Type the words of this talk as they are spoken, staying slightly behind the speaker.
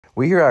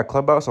We here at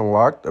ClubHouse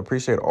Unlocked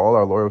appreciate all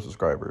our loyal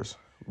subscribers,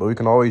 but we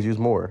can always use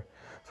more.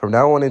 From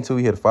now on until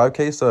we hit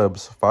 5K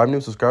subs, 5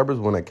 new subscribers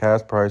win a cash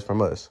prize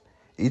from us.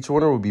 Each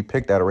winner will be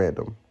picked at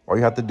random. All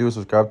you have to do is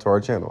subscribe to our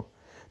channel.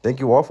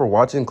 Thank you all for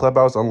watching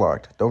ClubHouse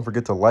Unlocked. Don't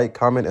forget to like,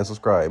 comment, and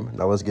subscribe.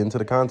 Now let's get into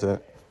the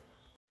content.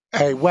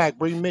 Hey, Wack,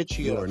 bring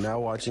Mitchy You up. are now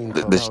watching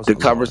the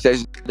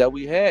conversation that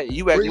we had.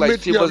 You act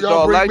like shit was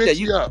all like that.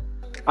 You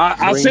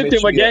I sent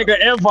him a gang of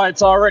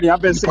invites already. He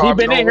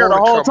been in here the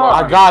whole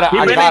time. I got it.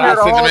 I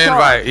sent him an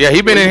invite. Yeah,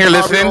 he been in here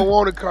listening. Don't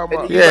want to come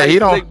up. Yeah, he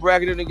don't. Slick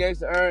bracket in the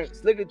Gangsta Earn.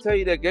 Slick will tell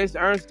you that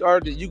Gangsta Earn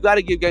started. You got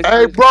to give Gangsta.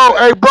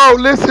 Hey, bro,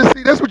 listen.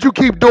 See, that's what you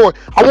keep doing.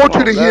 I want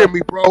you to hear me,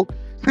 bro.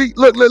 See,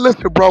 look,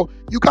 listen, bro.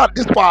 You got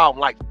this. Why I don't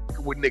like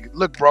with niggas.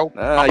 Look, bro.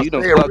 You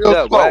done fucked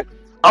up, Wack.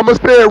 I'm gonna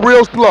say it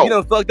real slow. You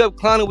done fucked up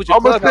clowning with your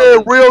I'm gonna say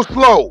it real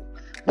slow.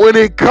 When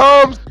it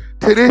comes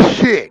to this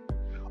shit,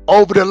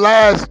 over the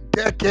last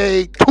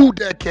decade, 2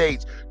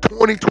 decades,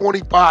 20,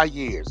 25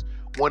 years,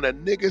 when a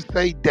nigga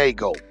say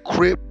Dago,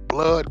 Crip,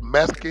 Blood,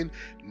 Mexican,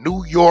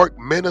 New York,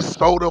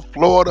 Minnesota,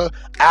 Florida,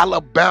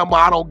 Alabama,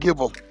 I don't give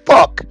a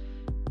fuck.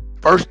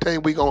 First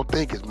thing we gonna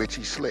think is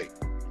Mitchy Slick.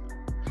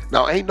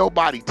 Now, ain't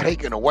nobody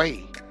taking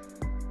away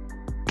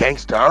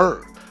Gangsta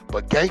Earn,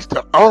 but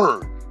Gangsta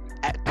Earn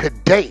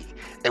today,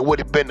 and would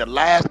have been the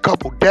last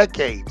couple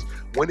decades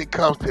when it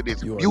comes to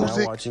this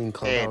music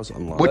and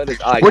with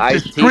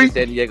the street.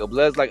 San Diego.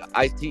 Blood's like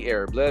Ice-T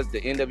era. Blood's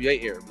the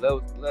NWA era.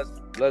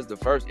 Blood's the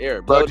first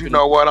era. Blood, you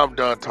know what? I'm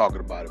done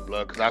talking about it,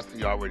 Blood, because I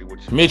see already what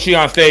you. Mitchy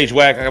on stage,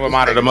 Wack. I haven't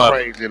modded him up.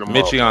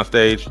 Mitchy on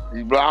stage.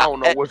 Blood, I don't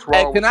know what's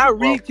wrong. Can I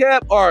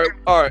recap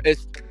or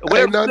it's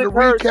ain't nothing to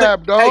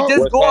recap, dog? Hey,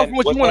 just go off from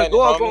what you want to go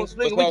off on,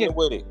 Slick. We can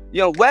with it.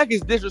 Yo, Wack is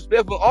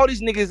disrespectful. All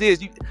these niggas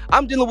is.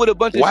 I'm dealing with a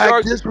bunch of Wack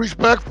sharks.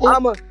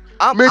 Disrespectful.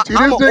 Mitchy, this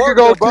nigga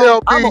gonna tell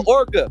me. I'm an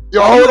orca.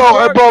 Yo, hold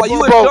on, hey, bro.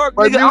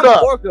 Hey, mute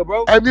up. Orca,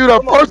 bro. Hey, mute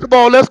up. First of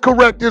all, let's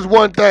correct this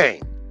one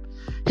thing.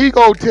 He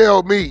gonna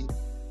tell me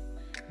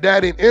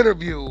that in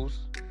interviews,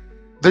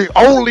 the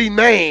only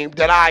name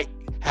that I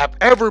have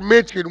ever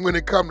mentioned when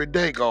it come to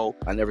Dago,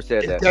 I never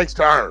said that.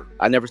 Gangsta Earn.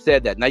 I never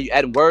said that. Now you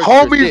adding words.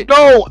 Homies,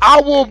 no, I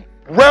will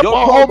rep your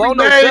my pro homie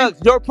bono name.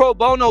 sucks. Your pro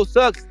bono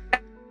sucks,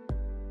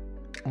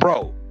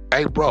 bro.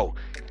 Hey, bro,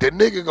 the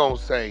nigga gonna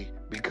say,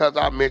 because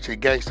I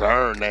mentioned Gangsta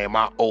Earn name,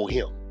 I owe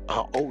him.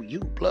 I owe you,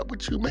 Blood.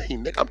 What you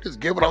mean, nigga? I'm just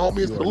giving a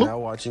homie a salute. Now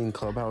watching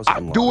ClubHouse I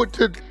do it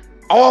to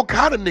all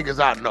kind of niggas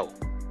I know.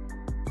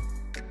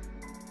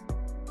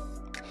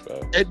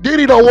 And then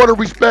he don't want to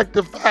respect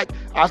the fact.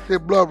 I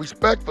said, Blood,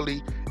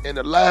 respectfully, in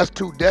the last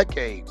 2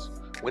 decades,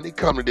 when it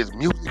come to this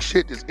music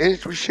shit, this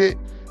industry shit,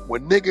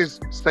 when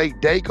niggas say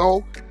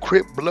Dago,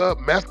 Crip, Blood,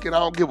 Mexican, I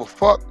don't give a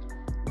fuck,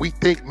 we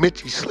think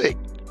Mitchy Slick.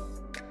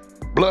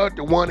 Blood,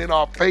 the one in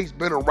our face,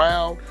 been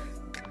around,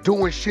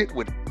 doing shit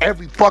with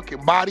every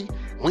fucking body.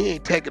 We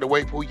ain't taking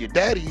away from who your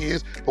daddy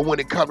is, but when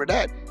it comes to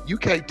that, you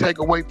can't take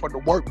away from the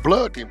work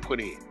Blood didn't put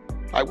in.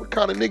 Like, what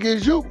kind of nigga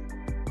is you?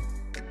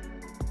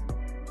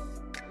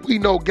 We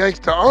know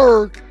Gangsta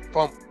Earn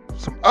from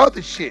some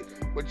other shit,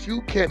 but you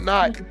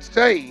cannot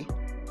say.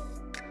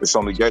 It's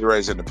only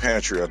Gatorades in the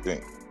pantry, I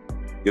think.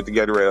 Get the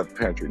Gatorade out the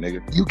pantry,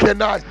 nigga. You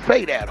cannot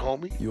say that,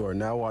 homie. You are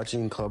now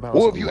watching ClubHouse.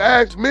 Well, if you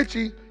ask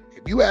Mitchy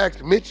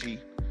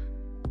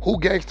who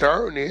Gangsta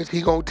Earn is,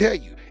 he gonna tell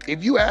you.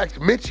 If you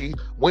ask Mitchy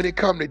when it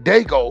come to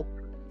Dago,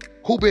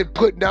 who been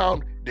putting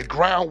down the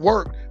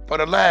groundwork for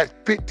the last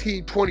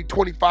 15, 20,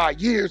 25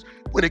 years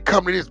when it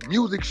come to this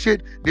music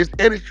shit, this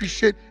industry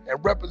shit,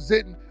 and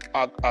representing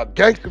a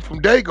gangster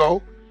from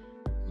Dago,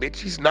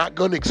 Mitchy's not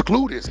gonna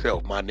exclude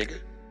himself, my nigga.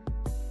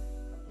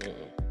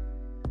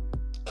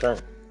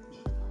 Okay.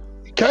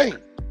 He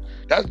can't.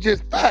 That's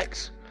just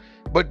facts.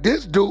 But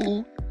this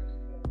dude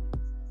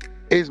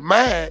is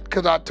mad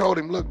because I told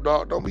him, look,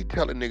 dog, don't be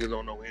telling niggas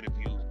on no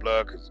interviews,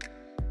 Blood, because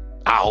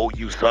I owe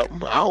you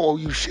something. I don't owe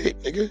you shit,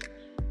 nigga.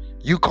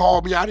 You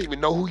called me, I didn't even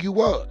know who you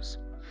was.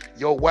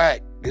 Yo,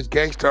 Wack, this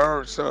Gangsta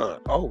Earn son.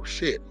 Oh,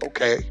 shit,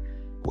 okay.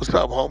 What's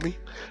up, homie?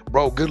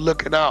 Bro, good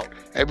looking out.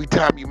 Every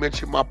time you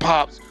mention my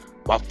pops,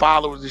 my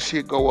followers and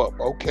shit go up.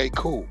 Okay,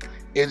 cool.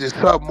 Is there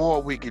something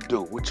more we can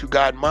do? What you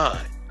got in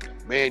mind?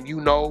 Man,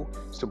 you know,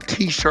 some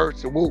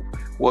t-shirts and whoop.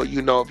 Well,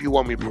 you know, if you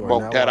want me to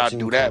promote that, I'll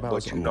do that.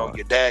 But, you know,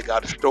 your dad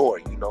got a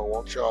story. You know,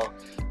 won't y'all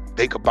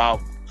think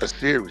about a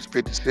series?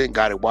 50 Cent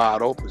got it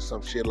wide open,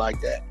 some shit like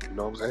that. You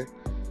know what I'm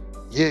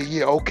saying?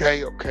 Yeah,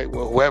 okay.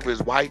 Well, whoever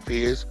his wife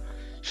is,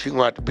 she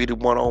gonna have to be the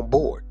one on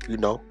board, you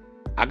know?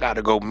 I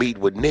gotta go meet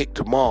with Nick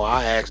tomorrow.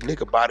 I asked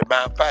Nick about it.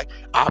 Matter of fact,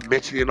 I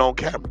mentioned it on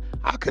camera.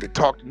 I could have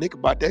talked to Nick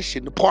about that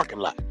shit in the parking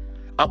lot.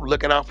 I'm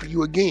looking out for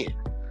you again.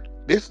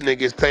 This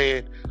nigga is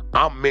saying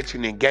I'm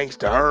mentioning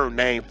Gangsta Earn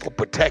name for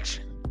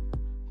protection.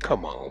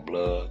 Come on,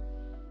 Blood.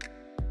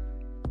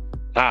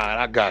 All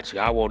right, I got you.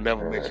 I won't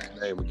never mention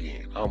his name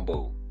again. I'm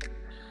boo.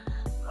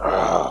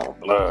 Oh,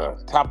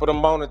 Blood. Top of the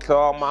morning to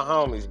all my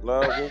homies,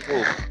 Blood.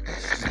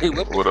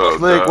 What up,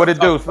 Slick? What it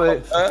do,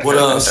 Slick? What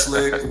up,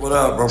 Slick? What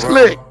up,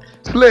 bro?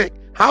 Slick,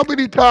 how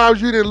many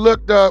times you done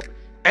looked up,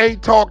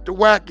 ain't talked to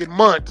Wack in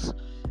months,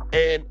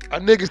 and a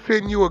nigga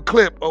sending you a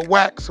clip of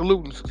Wack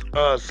saluting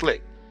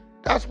Slick.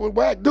 That's what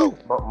Wack do.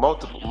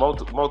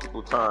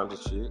 Multiple times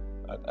and shit.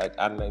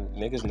 I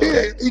niggas know.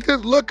 Yeah, he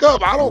just look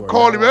up. I don't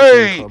call him,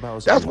 hey,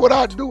 that's what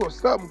I do. If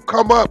something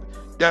come up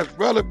that's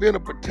relevant or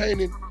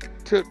pertaining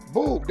to,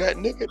 boom, that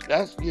nigga,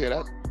 that's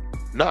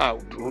nah,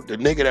 the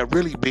nigga that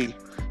really be,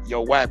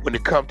 yo, Wack, when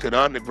it come to the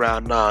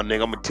underground, nah,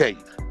 nigga, I'm gonna tell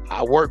you,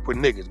 I work with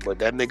niggas, but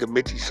that nigga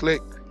Mitchy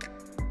Slick,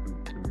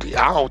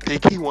 I don't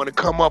think he want to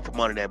come up from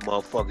under that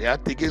motherfucker. I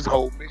think his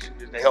whole mission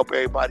is to help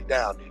everybody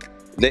down there.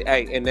 But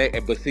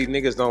see,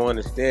 niggas don't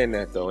understand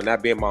that though, and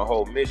that being my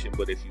whole mission.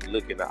 But if you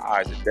look in the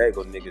eyes of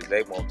Dago niggas,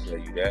 they won't tell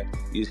you that.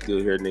 You still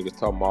hear niggas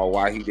talking about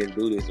why he didn't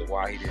do this and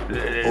why he didn't do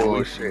that.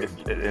 Bullshit.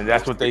 And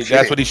that's what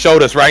he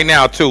showed us right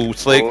now too,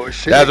 Slick.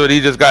 Bullshit. That's what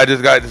he just got.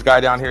 This guy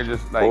down here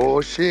just like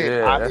bullshit.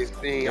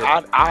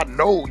 Yeah, I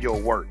know your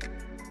work.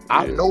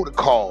 I know the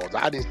cause.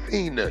 I didn't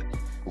seen the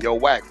yo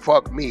Wack.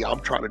 Fuck me. I'm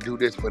trying to do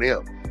this for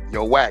them.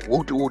 Yo, Wack,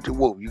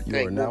 whoop-de-whoop-de-whoop. You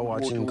think now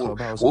watching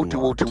ClubHouse.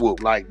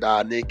 Whoop-de-whoop-de-whoop. Like,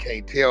 nah, nigga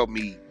can't tell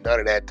me none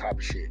of that type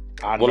of shit.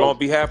 Well, on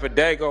behalf of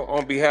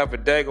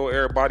Dago,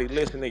 everybody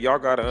listening, y'all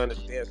gotta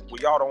understand.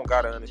 Well, y'all don't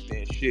gotta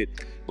understand shit.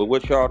 But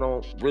what y'all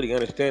don't really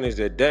understand is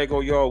that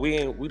Dago, y'all, we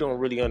don't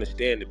really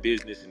understand the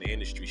business and the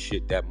industry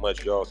shit that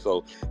much, y'all.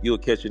 So you'll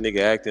catch a nigga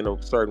acting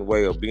a certain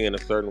way or being a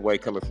certain way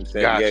coming from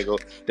San Diego.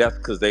 That's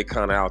because they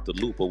kind of out the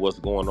loop of what's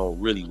going on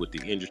really with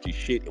the industry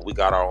shit. And we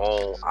got our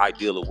own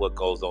ideal of what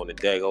goes on in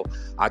Dago.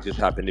 I just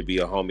happen to be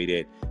a homie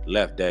that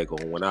left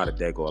Dago and went out of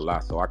Dago a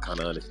lot. So I kind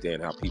of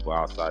understand how people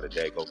outside of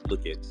Dago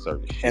look at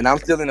certain shit. And I'm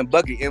still in the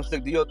bucket.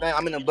 Slick, do your thing.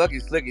 I'm in the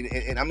bucket, Slick,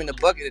 and I'm in the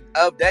bucket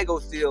of Dago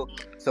still.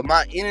 So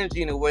my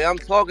energy and the way I'm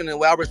talking and the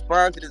way I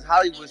respond to this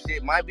Hollywood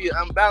shit might be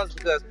unbalanced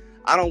because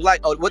I don't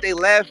like what they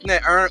laughing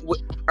at.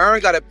 Earn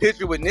got a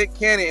picture with Nick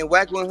Cannon and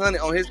Wack 100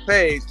 on his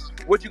page.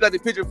 What you got the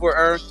picture for,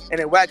 Earn? And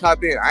then Wack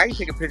hop in. I ain't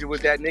taking a picture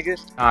with that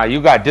nigga.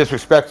 You got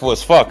disrespectful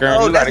as fuck, Earn.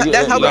 No,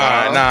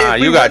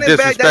 you got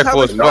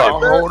disrespectful as fuck.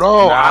 Hold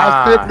on.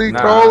 I simply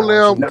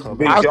told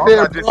him, I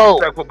said, bro,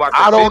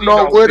 I don't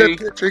know where the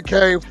picture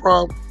came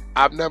from.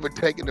 I've never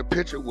taken a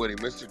picture with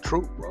him. It's the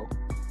truth, bro.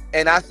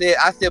 And I said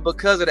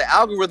because of the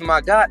algorithm I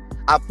got,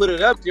 I put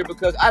it up there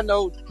because I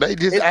know they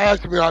just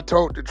asked me. I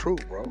told the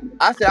truth, bro.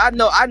 I said I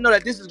know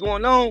that this is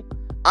going on.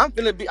 I'm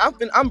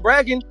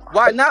bragging.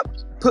 Why not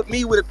put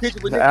me with a picture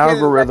with the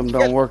algorithm?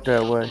 Don't work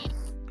that way.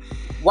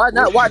 Why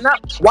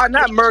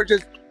not merge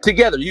us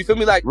together? You feel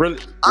me? Like really?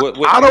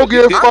 I don't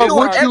give a fuck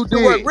what you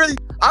did. Really,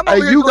 hey,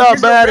 you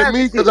got mad at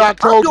me because I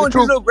told you the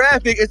truth. I'm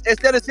doing digital graphics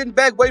instead of sitting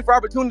back waiting for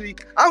opportunity.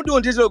 I'm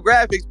doing digital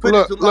graphics. Put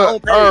it to my own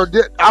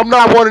page. I'm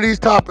not one of these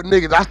type of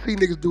niggas. I see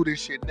niggas do this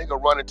shit. Nigga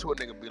run into a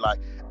nigga be like,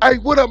 "Hey,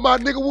 what up, my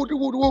nigga?"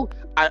 Woo.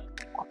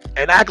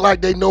 And act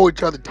like they know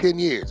each other 10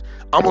 years.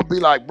 I'm gonna be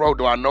like, bro,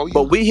 do I know you?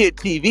 But we hit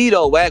TV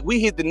though, Wack. We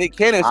hit the Nick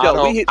Cannon show.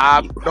 No, we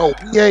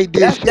ain't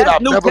did shit.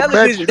 I've never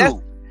met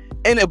you.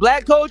 In the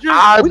black culture,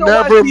 I've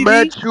never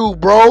met you,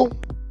 bro.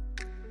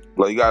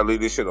 Well, you gotta leave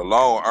this shit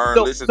alone.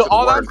 Listen to the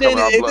all word I'm saying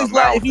is, it's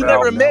like if you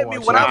never met me,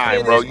 what I'm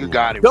saying bro, is, you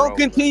got it. Don't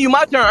continue.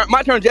 My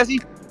turn,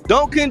 Jesse.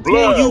 Don't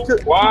continue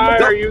to. Why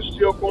are you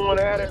still going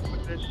at it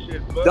with this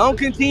shit? Bro? Don't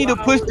continue to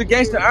push the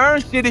gangster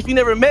Earn shit if you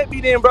never met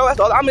me, then, bro. That's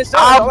all I'm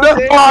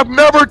saying. I've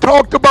never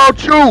talked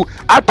about you.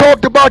 I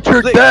talked about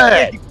your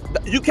dad.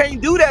 You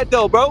can't do that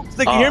though, bro.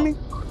 Slick, you hear me?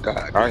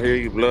 God. I hear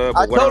you, blood.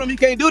 I told him you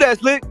can't do that,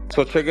 Slick.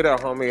 So check it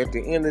out, homie. At the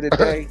end of the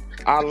day,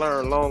 I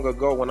learned long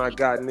ago when I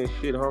got in this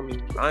shit,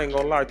 homie. I ain't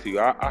gonna lie to you.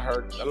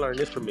 I learned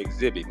this from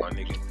Exhibit, my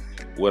nigga.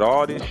 With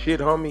all this shit,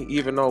 homie,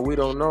 even though we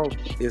don't know,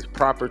 it's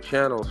proper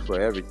channels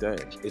for everything.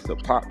 It's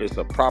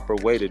a proper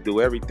way to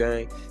do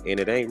everything, and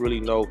it ain't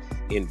really no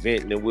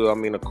inventing the wheel. I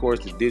mean, of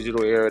course, the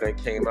digital era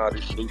that came out,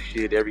 this new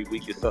shit every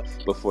week or something,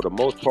 but for the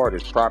most part,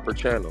 it's proper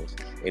channels.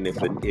 And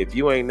if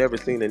you ain't never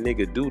seen a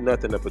nigga do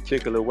nothing a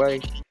particular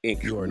way,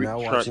 and you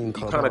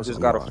kind of just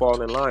gotta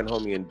fall in line,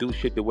 homie, and do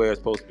shit the way it's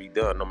supposed to be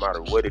done, no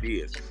matter what it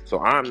is. So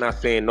I'm not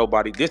saying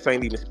nobody. This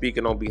ain't even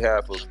speaking on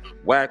behalf of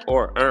Wack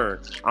or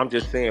Earn. I'm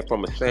just saying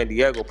from a San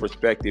Diego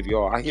perspective,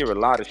 y'all. I hear a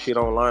lot of shit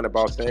online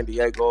about San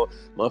Diego.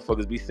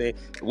 Motherfuckers be saying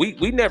we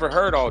never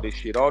heard all this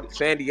shit. All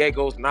San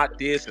Diego's not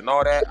this and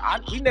all that.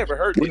 We never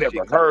heard. We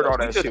never heard all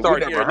that shit. We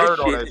never heard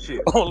all that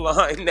shit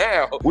online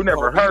now. We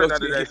never heard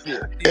none of that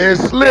shit. And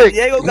Slick.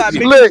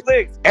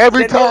 Slick.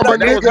 Every time a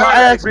nigga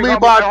asks me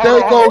about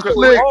Dago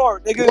Slick,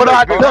 what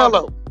I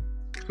tell him?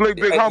 Slick,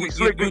 big homie,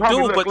 Slick, big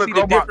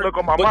homie, look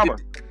on my mama.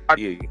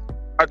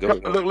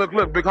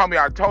 Look, big homie,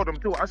 I told him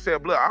too. I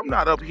said, blood, I'm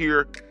not up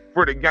here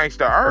for the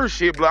gangsta Earn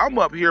shit, blood. I'm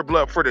up here,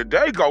 blood, for the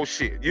Dago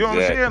shit. You know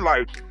what I'm saying?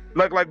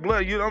 Like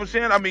blood, you know what I'm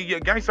saying? I mean, yeah,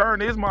 gangsta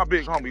Earn is my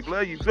big homie,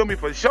 blood. You feel me?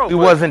 For sure. He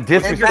wasn't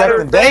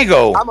disrespecting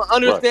Dago. I'ma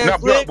understand. Now,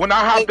 blood, when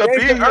I hopped up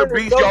in here,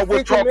 beast, y'all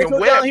was talking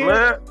wet,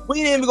 blood.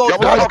 We didn't even go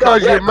talk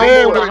about your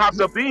man when I hopped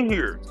up in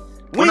here.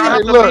 When I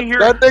hopped up in here,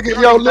 that nigga,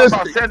 yo, listen.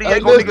 San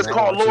Diego niggas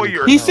call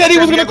lawyers. He said he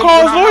was gonna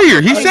call his lawyer.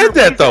 He said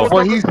that though.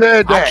 Well, he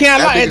said that. I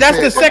can't lie. That's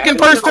the second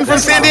person from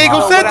San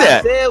Diego said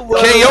that.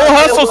 KO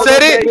Hustle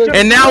said it,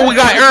 and now we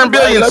got Earn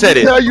Billion said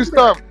it. Let me tell you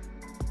something.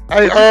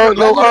 Hey,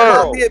 Lil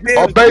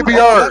or Baby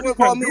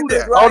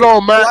Hold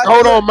on, Mac.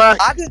 Hold on, Mac.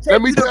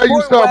 Let me tell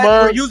you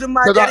something,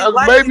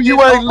 because maybe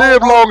you ain't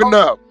lived long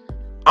enough.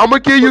 I'm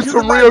going to give you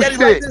some real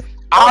shit.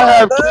 I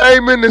have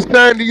came into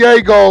San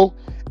Diego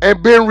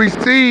and been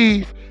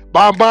received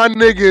by my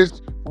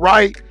niggas,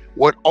 right,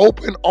 with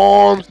open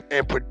arms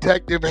and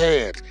protective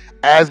hands,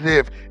 as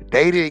if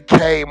they didn't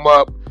came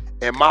up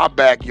in my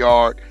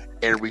backyard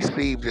and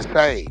received the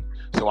same.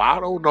 So I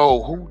don't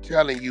know who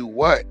telling you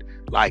what.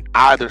 Like,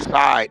 either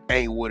side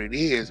ain't what it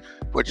is,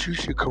 but you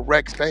should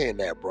correct saying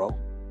that, bro.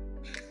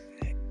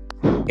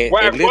 And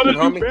Wack, listen, wasn't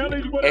homie, you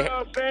bellied with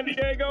San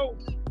Diego?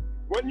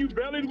 Wasn't you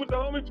bellied with the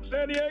homies from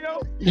San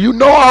Diego? You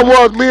know I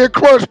was. Me and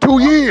Crunch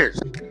 2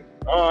 years.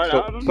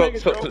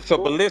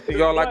 But listen,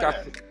 y'all, like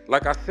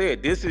I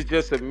said, this is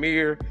just a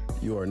mere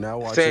You are now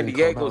watching San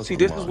Diego. ClubHouse See,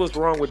 this is Unlocked. what's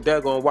wrong with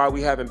Dago and why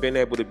we haven't been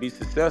able to be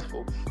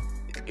successful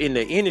in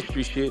the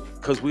industry shit,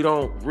 because we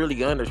don't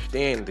really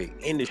understand the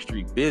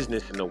industry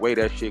business and the way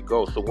that shit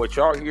goes. So what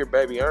y'all hear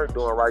Baby Earn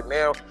doing right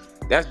now,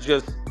 that's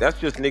just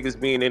niggas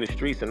being in the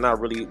streets and not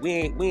really, we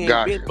ain't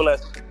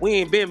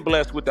been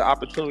blessed with the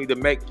opportunity to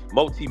make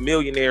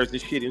multi-millionaires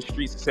and shit in the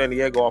streets of San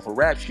Diego off of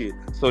rap shit,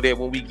 so that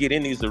when we get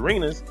in these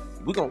arenas,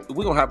 we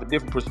gonna have a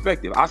different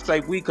perspective. I say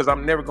we because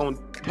I'm never gonna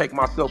take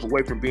myself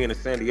away from being a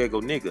San Diego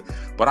nigga,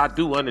 but I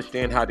do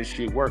understand how this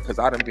shit works, because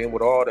I done been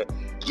with all the,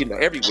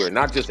 everywhere,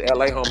 not just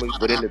LA homies,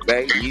 but in the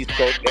Bay, the East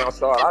Coast, down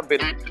south. I've been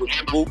with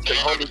groups and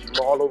homies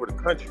from all over the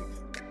country.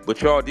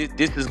 But y'all,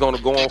 this is gonna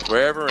go on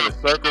forever in a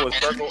circle.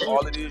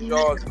 All it is,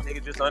 y'all, is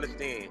niggas just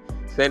understand.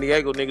 San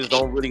Diego niggas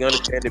don't really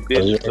understand the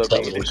business of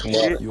the industry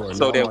shit.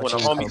 So that when a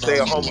homie say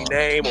a homie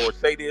name or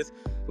say this,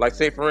 like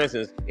say for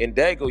instance, in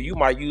Dago, you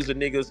might use a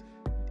nigga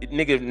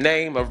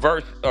name, a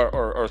verse,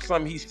 or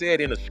something he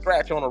said in a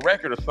scratch on a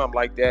record or something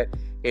like that,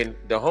 and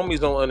the homies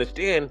don't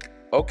understand.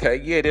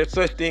 Okay, yeah, there's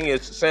such thing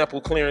as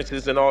sample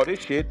clearances and all this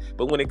shit,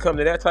 but when it comes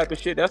to that type of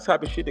shit that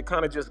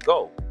kind of just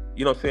go.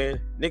 You know what I'm saying?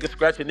 Niggas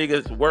scratch a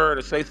nigga's word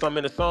or say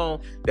something in a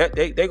song, that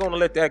they gonna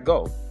let that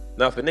go.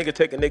 Now, if a nigga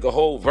take a nigga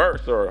whole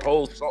verse or a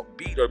whole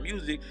beat or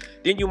music,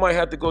 then you might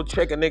have to go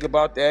check a nigga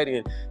about that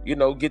and,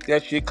 get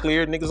that shit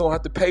cleared. Niggas don't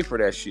have to pay for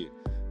that shit.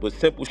 But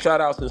simple shout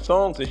outs and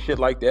songs and shit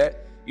like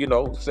that,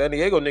 San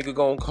Diego nigga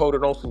gonna code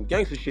it on some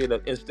gangster shit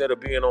instead of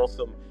being on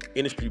some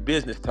industry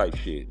business type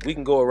shit. We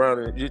can go around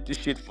and this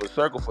shit for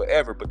circle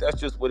forever, but that's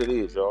just what it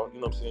is, y'all. You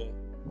know what I'm saying?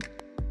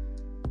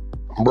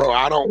 Bro,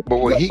 I don't. But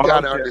what he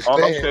gotta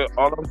understand,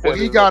 what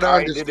he gotta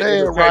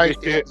understand, right,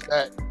 is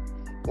that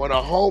when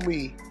a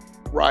homie,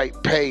 right,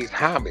 pays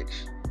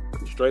homage,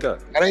 straight up,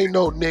 that ain't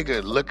no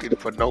nigga looking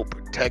for no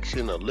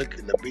protection or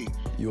looking to be.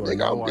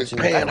 Nigga, I'm just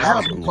paying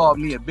homage. Called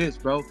me a bitch,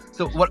 bro.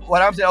 So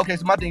what I'm saying? Okay,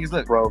 so my thing is,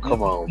 look, bro,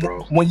 come on,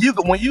 bro. When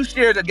you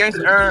share the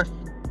gangster earn,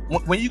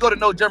 when you go to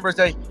nojumper and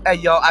say, hey,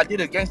 yo, I did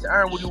a gangster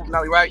earn with you,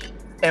 now right?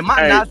 Am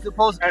I not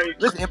supposed to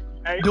listen?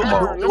 Do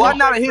I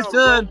not his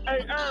son?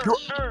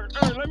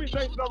 Let me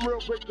say something real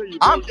quick to you.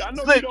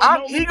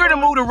 I'm eager to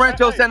move to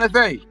Rancho Santa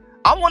Fe.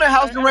 I want a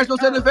house in Rancho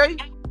Santa Fe.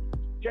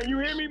 Can you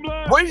hear me,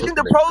 blood? Where do you think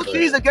the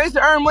proceeds of gangster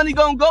earn money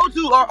gonna go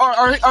to?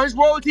 Or his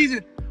royalties?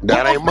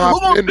 That ain't my business, bro. Who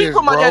gonna speak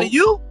for my daddy?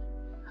 You?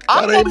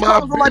 I'm gonna be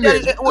talking for my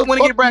daddy when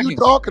he get brackets. What you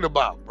talking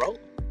about, bro?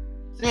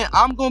 Saying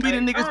I'm gonna be the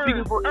nigga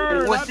speaking for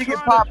when she get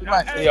popped.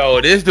 Like, yo,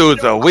 this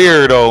dude's a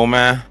weirdo,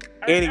 man.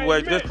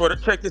 Anyway, just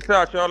check this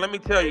out, y'all. Let me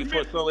tell you,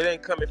 so it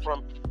ain't coming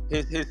from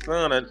his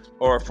son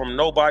or from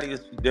nobody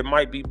that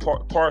might be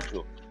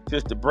partial.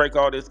 Just to break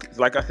all this,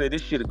 like I said,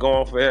 this shit will go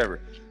on forever.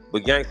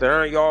 But Gangsta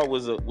Earn, y'all,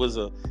 was a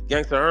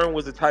Gangsta Earn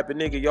was the type of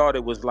nigga, y'all,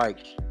 that was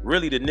like,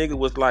 really the nigga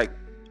was like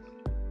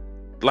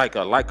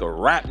a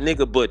rap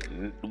nigga, but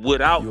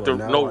without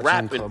no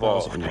rap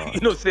involved. You know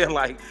what I'm saying?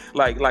 Like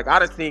I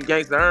done seen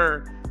Gangsta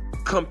Earn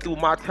come through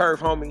my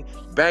turf, homie,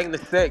 bang the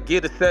set,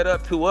 get the set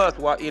up to us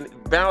while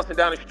bouncing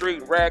down the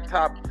street, rag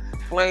top,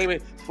 flaming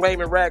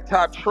rag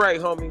top tray,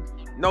 homie.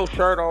 No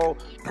shirt on,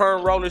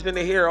 perm rollers in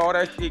the hair, all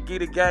that shit,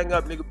 get a gang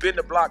up, nigga, bend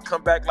the block,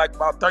 come back like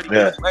about 30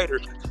 minutes later,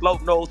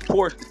 slope nose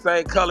Porsche, the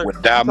same color.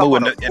 With Damu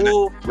in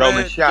the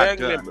rolling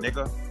shotgun,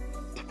 nigga.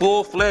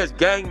 Full-fledged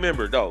gang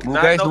member, though.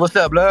 Gangsta, what's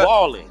up, blood?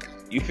 Balling.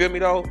 You feel me,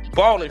 though?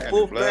 Balling,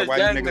 full-fledged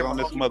gang member. On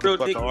this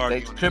motherfucker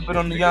they tripping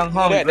on the young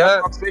homie,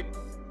 blood.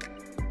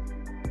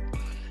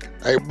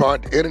 Hey, bro,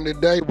 at the end of the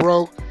day,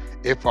 bro,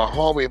 if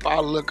I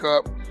look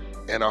up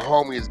and a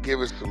homie is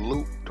giving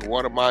salute to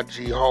one of my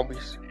G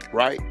homies,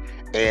 right?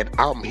 And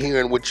I'm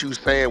hearing what you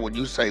saying when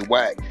you say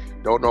Wack,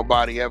 don't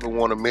nobody ever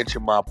want to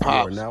mention my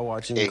pops.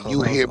 And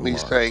you hear me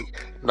say,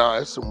 nah,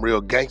 there's some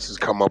real gangsters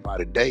come up out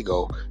of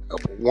Dago.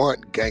 For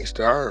one, Gangsta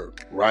Earn,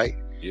 right?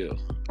 Yeah.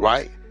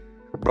 Right?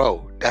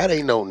 Bro, that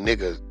ain't no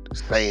nigga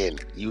saying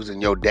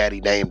using your daddy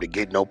name to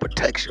get no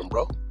protection,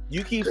 bro.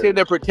 You keep saying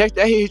that protection,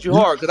 that hit you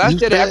hard. Because I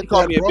said that after you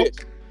called me a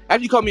bitch.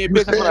 After you called me a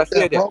bitch, that's when I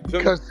said that.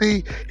 Because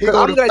see, here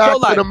go the fact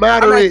of the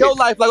matter is, your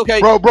life, like, okay,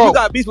 bro, you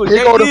got beef with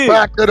here go the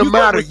fact of the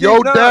matter.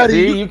 Your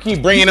daddy, you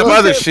keep bringing up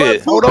other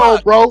shit. Hold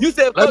on, bro. You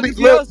said let me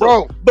look,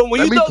 bro. But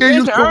when let me give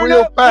you some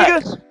real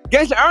facts.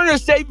 Gangsta Earn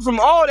is safe from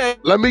all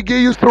that. Let me give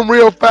you some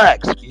real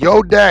facts.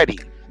 Your daddy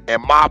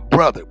and my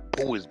brother,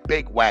 who is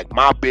Big Wack,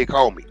 my big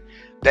homie,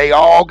 they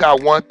all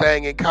got one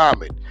thing in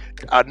common.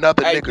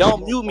 Another nigga.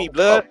 Don't mute me,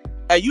 blood.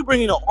 Hey, you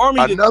bringing an army.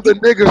 Another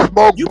nigga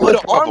smoke. You put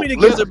an army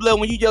together, blood.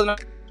 When you yelling.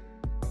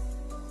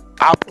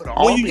 I put an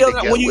army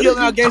together. When you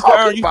yelling out gangsta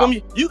earn, you feel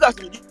me? You got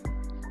some.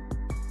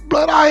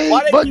 Blood, I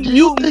ain't. But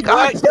you think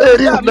I said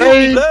his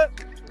name?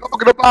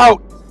 Talking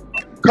about.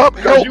 Come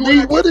help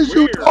me. What is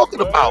you talking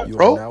about,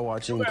 bro? Now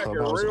watching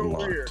ClubHouse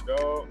Unlocked.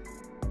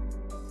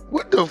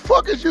 What the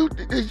fuck is you?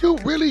 Is you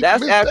really?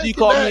 That's after you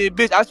called me a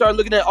bitch. I started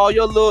looking at all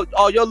your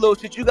little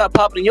shit you got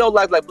popping in your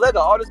life. Like, blood,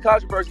 got all this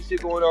controversy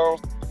shit going on.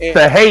 And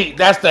the hate.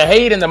 That's the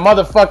hate and the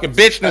motherfucking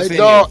bitchness.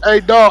 Hey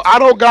dog, I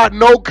don't got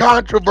no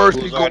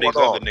controversy going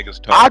on.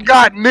 I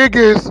got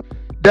niggas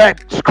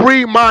that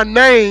scream my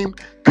name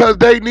because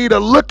they need to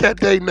look at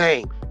their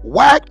name.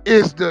 Wack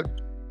is the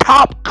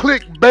top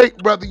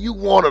clickbait, whether you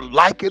want to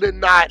like it or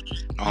not.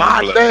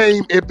 My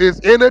name, if it's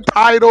in a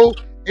title,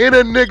 in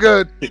a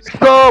nigga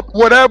sub,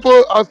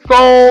 whatever, a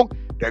song,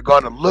 they're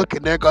gonna look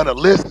and they're gonna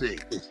listen.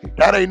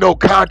 That ain't no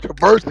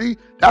controversy.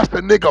 That's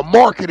the nigga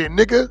marketing,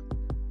 nigga.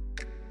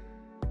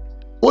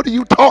 What are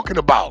you talking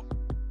about?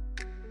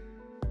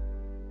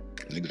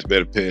 Niggas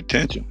better pay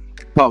attention.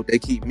 Oh, they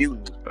keep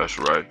muting. That's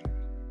right.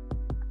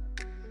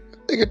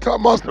 Nigga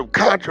talking about some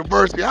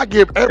controversy. I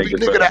give every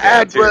nigga the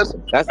address.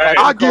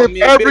 I give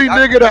every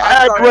nigga the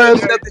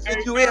address.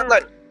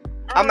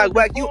 I'm like,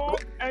 Wack, you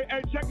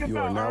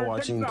are now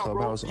watching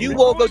ClubHouse. You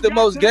woke up the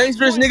most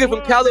gangsterous nigga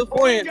from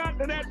California. I got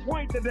to that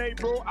point today,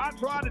 bro. I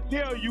tried to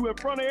tell you in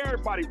front of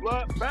everybody,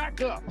 blood,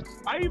 back up.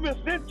 I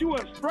even sent you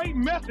a straight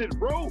message,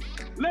 bro.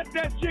 Let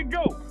that shit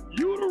go.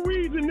 You the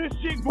reason this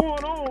shit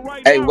going on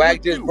right now. Hey,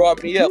 Wack just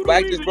brought me up.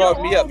 Wack just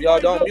brought me up. Y'all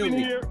don't mute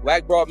me.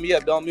 Wack brought me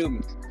up. Don't mute me.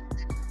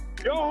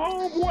 Your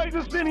homeboys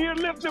are sitting here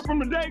lifting from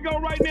the day-go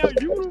right now.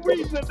 You the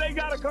reason that they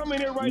gotta come in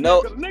here right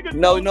now.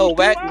 No.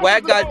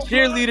 Wack got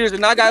cheerleaders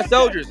and I got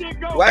soldiers.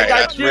 Wack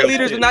got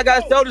cheerleaders and I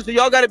got soldiers, so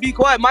y'all gotta be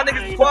quiet. My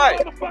niggas is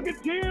quiet.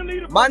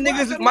 My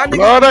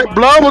niggas.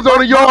 Blood was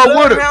on the yard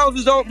with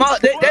us.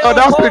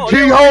 That's the G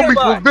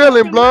homies for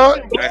villain,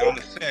 blood. Hey, on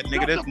the set,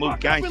 nigga, this move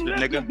gangster,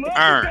 nigga.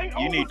 Earn.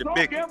 You need the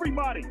biggest.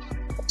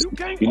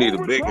 You need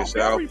the biggest,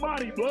 Al.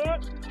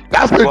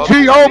 That's the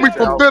G homie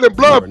from Villain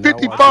Blood,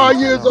 55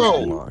 years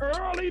old.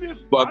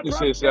 Fuck this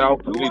shit, Sal.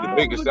 You need the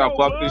biggest, Sal.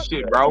 Fuck this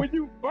shit, bro. When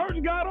you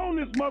first got on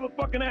this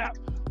motherfucking app,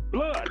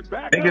 blood,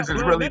 back niggas up,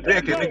 is really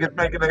big and niggas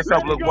making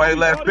themselves look way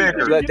less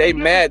bigger. Blood, they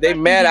mad.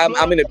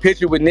 I'm in a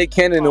picture with Nick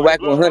Cannon and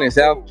Wack 100,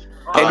 Sal.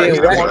 And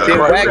then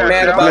Wack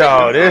mad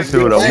about it. Yo, this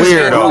dude a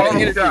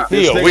weirdo.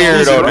 He a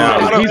weirdo now.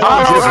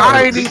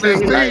 I ain't even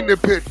seen the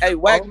picture. Hey,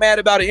 Wack mad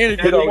about an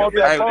interview though.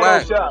 Hey,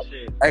 Wack.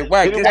 Hey,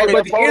 Wack. The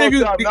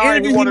interview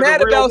he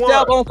mad about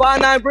South on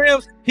 59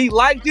 Brims. He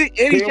liked it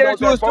and he shared it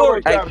to a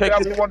story. Hey, check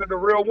this. He wanted the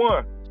real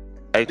one.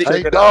 Hey,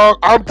 dog,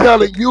 I'm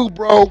telling you,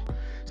 bro.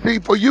 See,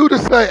 for you to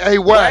say, hey,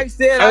 Wack,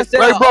 hey,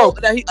 bro,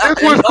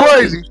 this was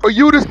crazy. For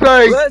you to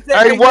say,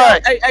 hey,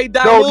 Wack,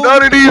 no,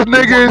 none of these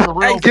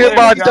niggas give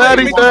my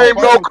daddy's name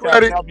no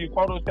credit. You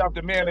photoshopped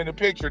the man in the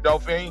picture,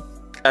 Dolphin.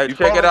 Hey,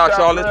 check it out,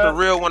 y'all. It's the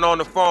real one on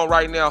the phone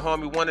right now,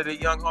 homie. One of the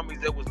young homies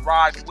that was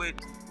riding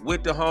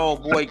with the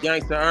homeboy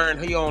Gangsta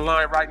Earn. He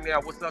online right now.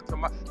 What's up to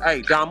my...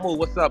 Hey, Damu,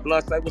 what's up,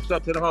 blood? Say what's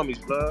up to the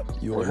homies, blood.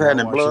 What's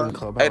happening, blood?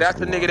 Hey, that's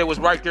the nigga that was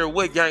right there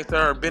with Gangsta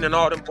Earn. Been in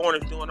all them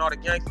corners doing all the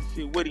gangsta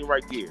shit with him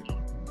right there.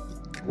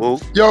 Whoa.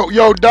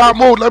 Yo,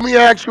 Damu, let me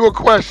ask you a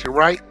question,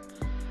 right?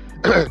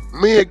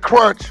 Me and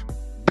Crunch,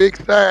 Big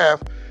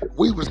Staff,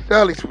 we was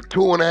sellies for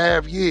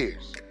 2.5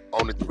 years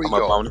on the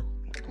 3-yard,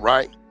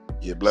 right?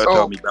 Yeah, blood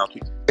told me about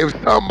it. If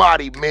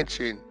somebody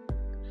mentioned,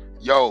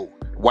 yo,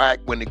 Wack,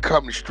 when it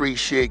come to street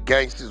shit,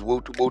 gangsters,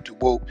 whoop,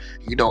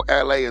 you know,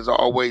 LA has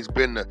always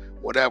been the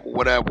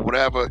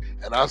whatever.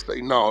 And I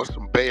say, no,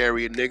 some Bay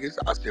Area niggas.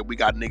 I said, we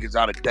got niggas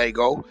out of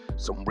Dago,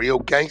 some real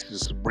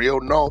gangsters, some real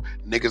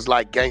niggas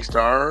like Gangsta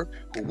Earn,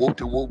 who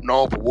whoop,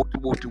 known for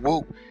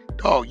whoop.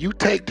 Dog, you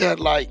take that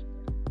like,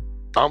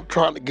 I'm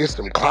trying to get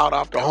some clout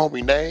off the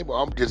homie name,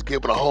 or I'm just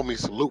giving a homie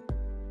salute?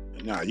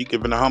 Nah, you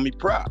giving a homie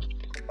props.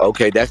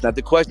 Okay, that's not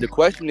the question. The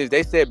question is,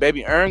 they said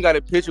Baby Earn got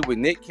a picture with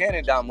Nick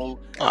Cannon, Damu.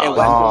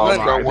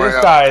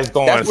 This guy is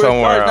going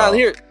somewhere else.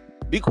 Here,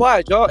 be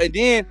quiet, y'all. And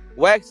then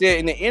Wack said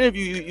in the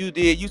interview you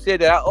did, you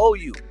said that I owe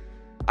you.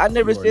 I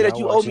never said that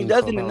you owe me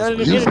nothing in none of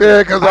the interviews. You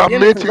said because I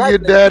mentioned your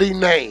daddy's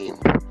name.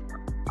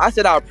 I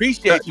said I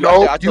appreciate you.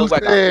 No, you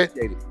said,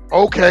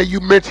 okay,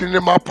 you mentioned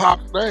in my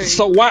pop's name.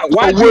 So why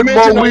what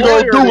more we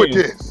gonna do with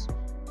this?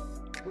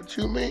 What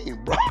you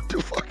mean, bro? What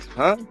the fuck?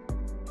 Huh?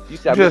 You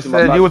just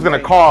said you was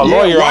gonna call a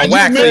lawyer on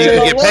Wack so you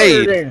could get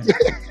paid.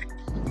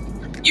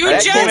 You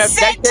just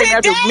said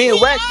today. Me and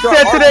Wack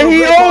said today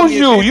he owes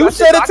you. You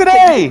said it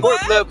today.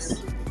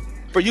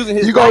 For using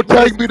his, you gonna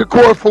take me to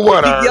court for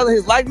what? If he yelling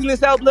his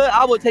likeness out, blood,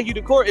 I will take you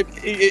to court if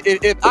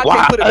I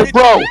can put a picture.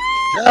 Bro,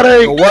 that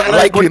ain't what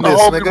likeness,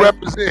 nigga.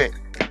 Represent.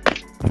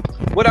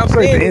 What I'm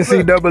saying is,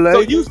 NCAA.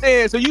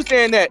 So you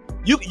saying that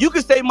you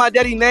can say my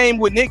daddy name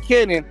with Nick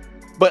Cannon,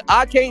 But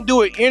I can't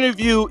do an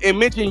interview and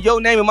mention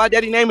your name and my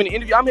daddy name in the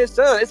interview. I'm his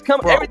son. It's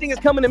coming. Everything is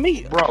coming to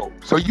me, bro.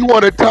 So you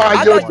want to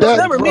tie your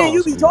daddy, me and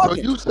you be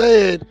talking. So you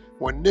said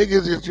when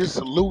niggas is just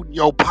saluting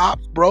your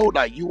pops, bro,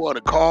 like you want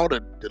to call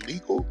the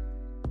legal?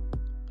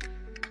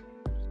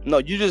 No,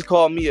 you just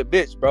called me a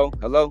bitch, bro.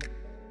 Hello.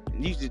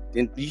 You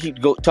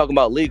keep go talking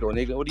about legal,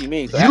 nigga. What do you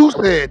mean? So you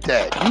said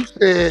that. You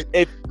said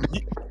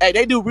hey,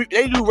 they do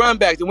run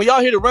backs, and when y'all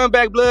hear the run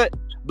back, blood.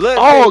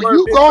 Oh,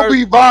 you gonna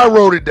be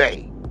viral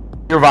today.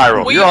 You're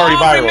viral. You're already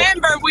viral.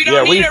 Remember, we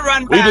don't need a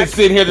run back. We've been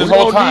sitting here this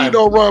whole time. We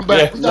don't need no run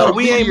back. Yeah. No,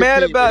 we ain't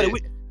mad about it.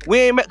 We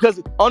ain't mad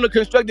because on the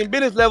constructing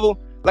business level,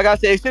 like I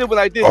said, it should have been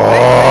like this.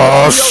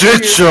 Oh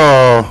shit,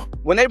 y'all!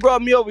 When they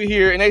brought me over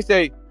here and they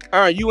say,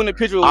 "Aaron, you in the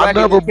picture with Wack?" I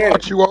never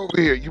brought you over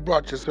here. You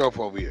brought yourself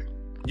over here.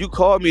 You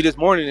called me this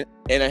morning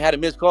and I had a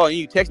missed call and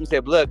you texted me and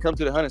said, "Blood, come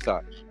to the 100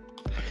 side."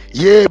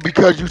 Yeah,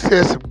 because you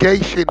said some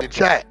gay shit in the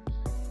chat.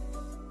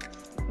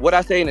 What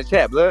I say in the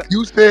chat, blood?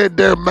 You said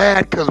they're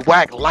mad because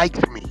Wack likes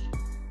me.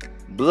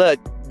 Blood,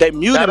 they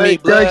muted me,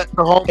 blood.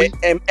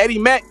 And Eddie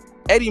Mack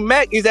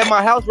is at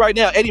my house right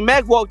now. Eddie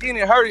Mack walked in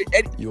and heard it.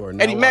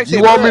 Eddie Mack said,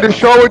 "You want me to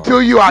show it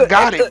to you? I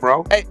got it,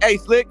 bro." Hey,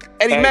 Slick.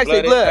 Eddie Mack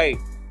said, "Blood." Hey,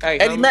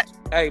 Eddie Mack.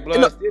 Hey,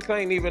 blood. This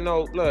ain't even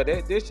no blood.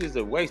 This is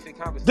a wasted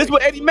conversation. This is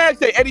what Eddie Mack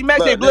said. Eddie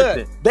Mack said, "Blood."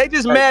 Listen. They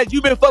just mad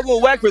you been fucking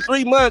with Wack for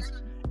 3 months,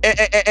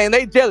 and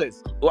they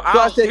jealous. Well, I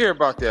don't hear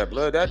about that,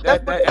 blood. That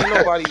ain't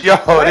nobody. Yo,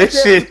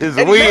 this shit is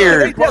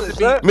weird.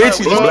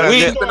 Mitchy, I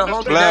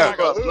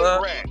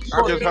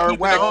just heard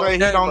Wack say he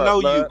don't know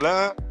you,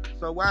 blood.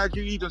 So why'd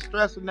you even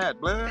stressing that,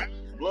 blood?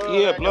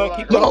 Yeah, blood.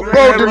 Keep bro,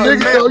 the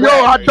nigga,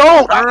 yo, I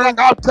don't.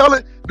 I'm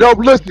telling. No,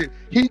 listen.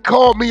 He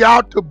called me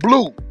out the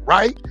blue,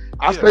 right?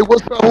 I say,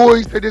 "What's up, boy?"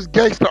 He said, "This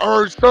gangster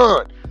earned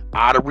son."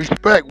 Out of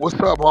respect, "What's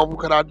up, homie? What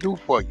can I do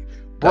for you,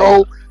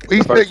 bro?"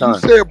 He said, "You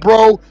said,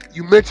 bro,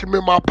 you mentioned me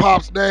my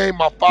pop's name.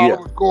 My father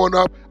was going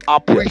up. I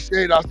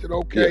appreciate it." I said,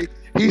 "Okay."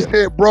 He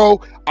said,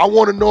 "Bro, I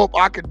want to know if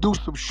I could do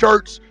some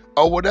shirts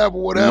or whatever."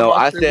 No,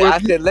 I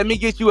said, "Let me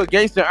get you a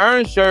gangster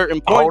earn shirt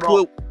and point to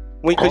it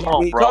when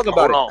you talk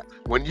about it."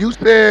 When you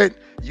said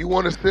you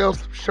want to sell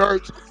some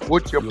shirts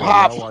with your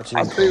pops,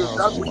 I said, "If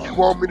that's what you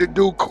want me to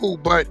do, cool."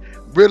 But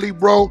really,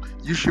 bro,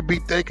 you should be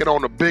thinking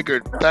on a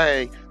bigger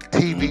thing,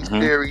 TV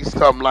series,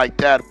 something like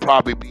that.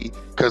 Probably be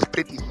because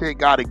 50 Cent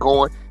got it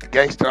going.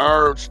 Gangsta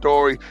Earn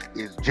story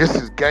is just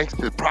as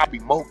gangster, probably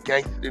more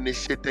gangster than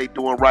this shit they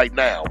doing right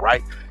now,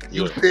 right?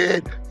 You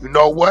said, "You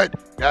know what?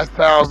 That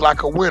sounds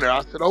like a winner."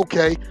 I said,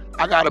 "Okay,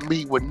 I gotta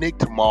meet with Nick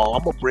tomorrow.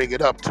 I'm gonna bring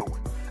it up to him."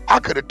 I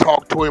could have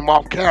talked to him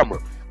off camera.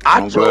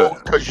 I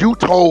told, because you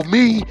told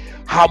me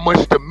how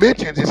much the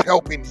mentions is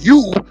helping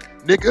you,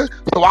 nigga.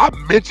 So I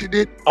mentioned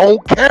it on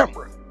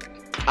camera.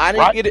 I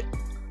didn't get it.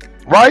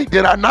 Right?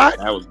 Did I not?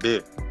 That was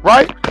big.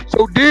 Right?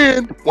 So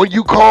then, when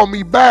you called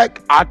me back,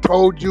 I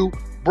told you,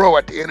 bro,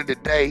 at the end of the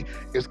day,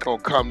 it's going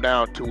to come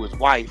down to his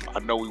wife. I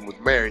know he was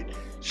married.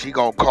 She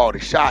going to call the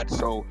shot.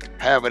 So,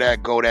 however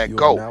that go, that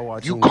go.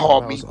 You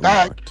called me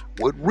back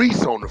with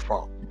Reese on the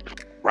phone.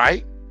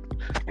 Right?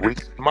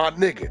 Reese, my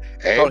nigga.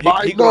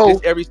 Everybody know.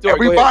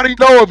 Everybody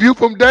know if you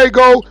from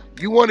Dago,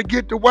 you want to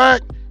get the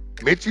Wack,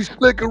 Mitchy,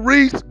 Slick, and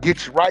Reese,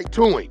 get you right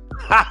to him.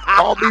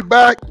 Call me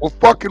back with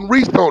fucking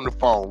Reese on the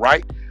phone,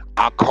 right?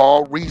 I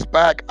call Reese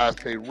back. I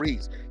say,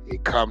 "Reese,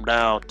 it come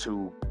down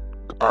to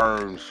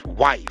Earn's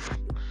wife,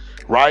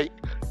 right?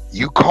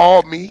 You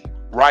called me,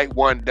 right,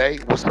 one day.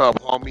 What's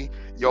up, homie?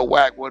 Yo,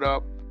 Wack, what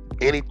up?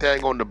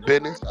 Anything on the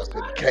business?" I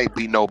said, "It can't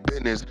be no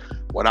business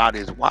without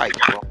his wife,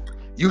 bro."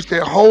 You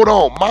said, "Hold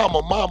on, mama.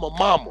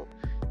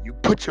 You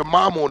put your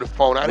mama on the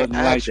phone. I didn't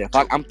ask you.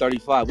 I'm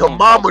 35. Your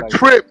mama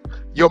tripped.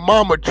 Your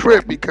mama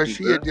tripped because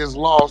she had just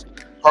lost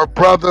her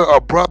brother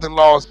or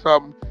brother-in-law or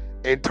something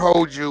and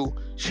told you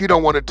she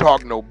don't want to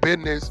talk no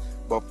business,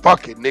 but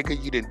fuck it, nigga.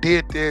 You done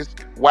did this.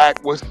 Wack,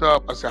 what's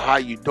up?" I said, "How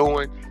you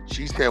doing?"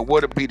 She said,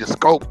 "What'd be the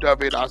scope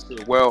of it?" I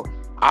said, "Well,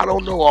 I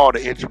don't know all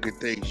the intricate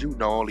things you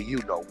know, only you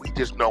know. We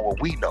just know what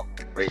we know."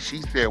 And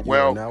she said,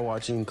 "Well,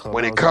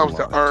 when it comes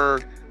to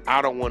Earn, I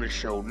don't want to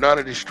show none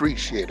of the street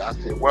shit." I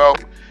said, "Well,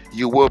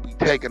 you will be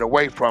taken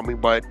away from me,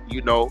 but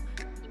you know,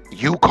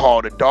 you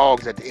call the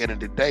dogs at the end of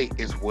the day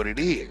is what it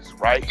is,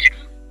 right?"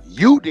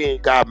 You then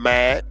got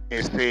mad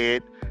and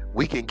said,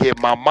 "We can get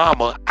my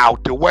mama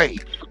out the way."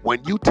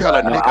 When you tell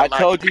a nigga, I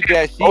told you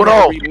that she hold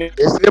on,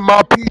 it's in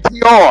my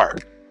PTR,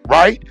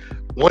 right?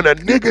 When a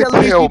nigga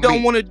tell me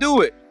don't want to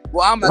do it,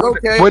 well, I'm like,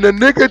 okay. When a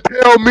nigga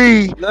tell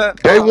me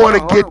they want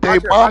to get their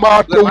mama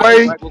out the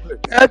way,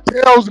 that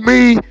tells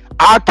me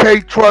I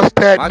can't trust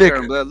that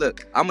nigga.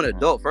 Look, I'm an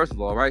adult, first of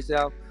all, right,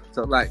 Sal?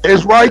 So like,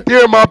 it's right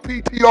there in my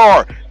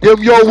PTR.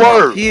 Them your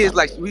words. He is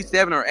like we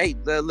 7 or 8.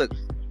 Look,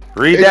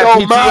 read that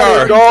PTR.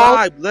 Matter,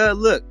 dog.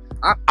 Look,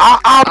 I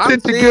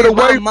opted to get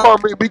away from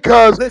it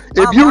because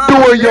if you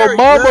doing your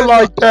mama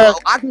like that,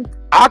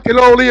 I can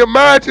only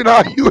imagine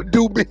how you would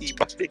do me.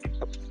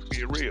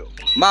 Be real.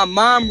 My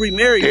mom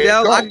remarried,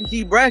 Del. I can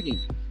keep bragging.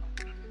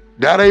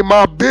 That ain't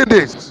my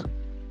business.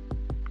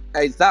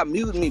 Hey, stop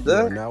muting me,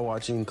 blood. Now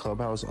watching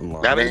Clubhouse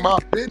Unlocked. That ain't my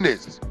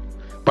business.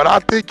 But I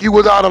think you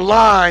was out of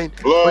line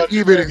Blood, for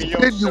even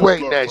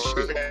insinuating that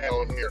shit.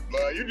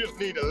 You just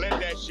need to let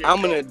that shit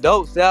I'm go. an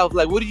adult, South.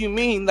 Like, what do you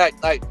mean?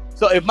 Like,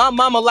 so if my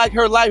mama like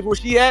her life where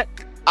she at,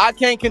 I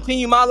can't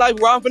continue my life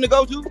where I'm finna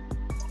go to?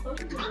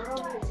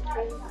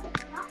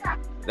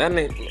 That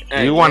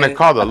nigga, You want to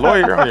call the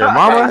lawyer on your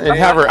mama and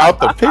have her out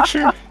the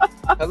picture?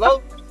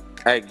 Hello?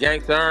 Hey,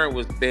 Gangsta Earn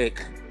was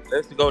thick.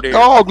 Let's go there.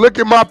 Dog, look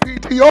at my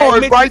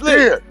PTR. It's right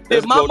there.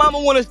 If my mama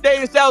want to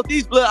stay in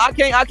Southeast, blood, I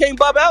can't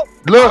bub out.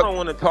 Look. I don't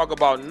want to talk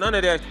about none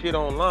of that shit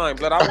online,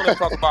 but I want to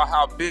talk about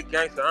how big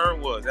Gangsta Earn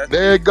was. That's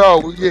there you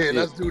go. Yeah,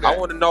 let's do that. I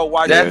want to know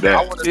why. That's I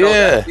want to know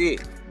that's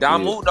it.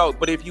 Damu Yeah. know,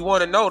 but if you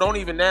want to know, don't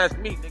even ask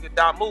me, nigga.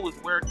 Damu is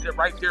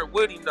right there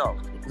with him, know.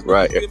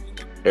 Right.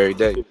 Every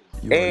day.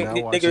 And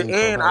nigga,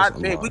 and I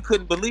man, we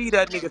couldn't believe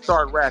that nigga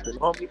started rapping,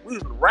 homie. We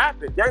was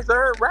rapping, Gangsta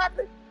Earn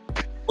rapping.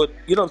 But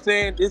you know what I'm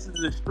saying? This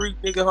is a street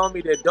nigga,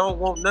 homie, that don't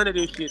want none of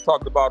this shit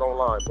talked about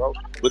online, bro.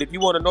 But if you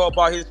want to know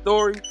about his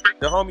story,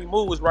 the homie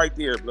Moo was right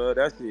there, blood.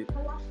 That's it.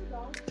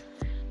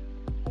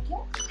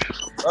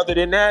 Other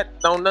than that,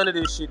 none of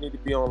this shit need to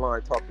be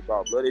online talked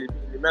about, blood.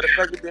 As a matter of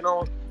fact, it's been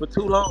on for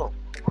too long.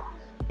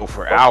 Oh,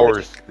 for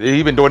hours.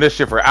 He been doing this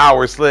shit for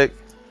hours, Slick.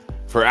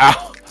 For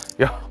hours.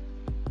 Yo.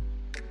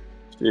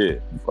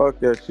 Shit. Fuck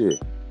that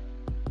shit.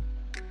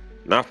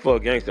 Not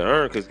fuck Gangsta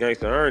Earn, cause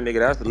Gangsta Earn, nigga,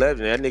 that's a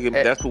legend. That nigga,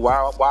 that's why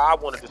I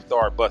wanted to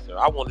start busting.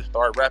 I wanted to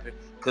start rapping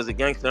cause of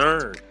Gangsta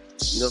Earn.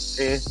 You know what I'm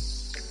saying?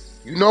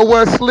 You know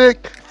what,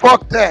 Slick?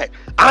 Fuck that.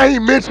 I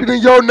ain't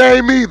mentioning your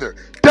name either.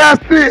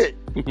 That's it.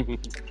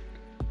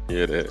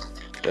 Yeah,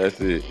 that's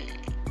it.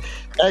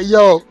 Hey,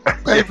 yo,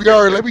 baby,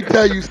 let me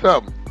tell you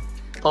something.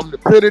 From the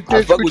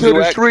penitentiary to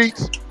the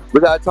streets,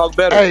 we gotta talk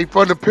better. Hey,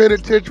 from the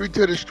penitentiary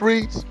to the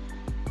streets,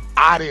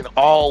 I didn't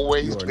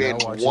always been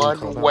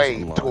one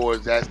way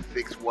towards that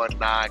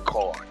 619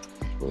 card.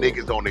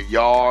 Niggas on the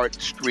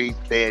yard, streets,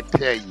 they'll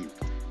tell you,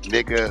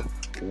 nigga,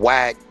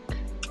 Wack,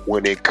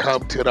 when it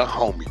come to the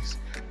homies,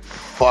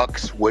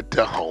 fucks with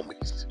the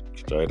homies.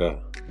 Straight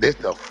up. This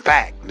a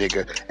fact,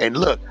 nigga. And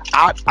look,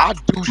 I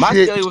do My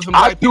shit. was some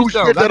I white do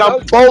people shit though. that I'm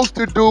supposed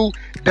to do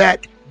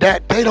that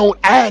they don't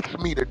ask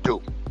me to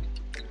do.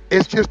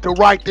 It's just the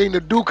right thing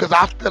to do because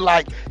I feel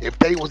like if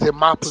they was in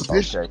my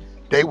position,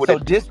 they would.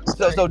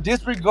 So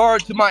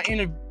disregard to my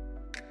interview.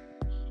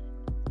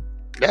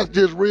 That's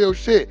just real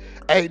shit.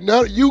 Ain't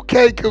none. You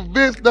can't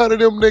convince none of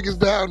them niggas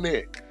down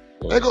there.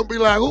 They gonna be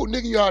like, "Who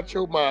nigga you out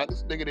your mind?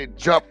 This nigga that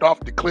jumped off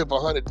the cliff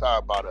 100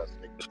 times about us."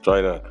 Nigga.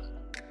 Straight up.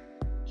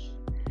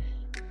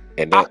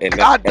 And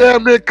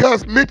goddamn near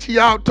cuss Mitchy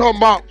out talking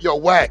about, yo,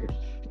 Wack,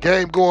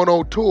 game going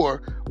on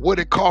tour, what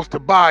it cost to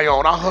buy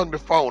on. I hung the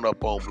phone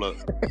up on blood.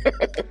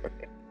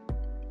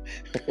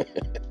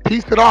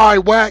 He said, all right,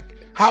 Wack,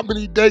 how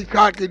many dates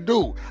I can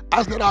do?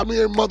 I said, I'm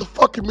here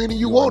motherfucking many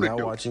you want to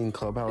do. Watching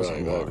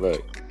ClubHouse.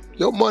 Right.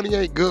 Your money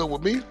ain't good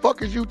with me.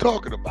 Fuck is you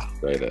talking about?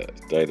 Straight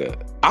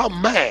up.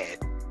 I'm mad.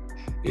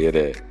 Yeah,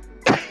 that.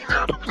 You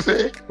know what I'm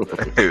saying?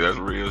 Hey, that's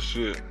real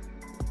shit.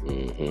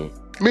 Mm-hmm.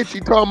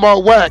 Mitchy talking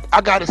about Wack, I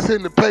gotta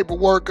send the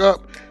paperwork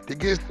up to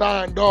get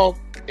signed off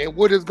and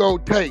what it's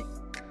gonna take.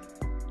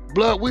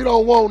 Blood, we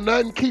don't want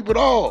nothing, keep it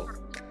all.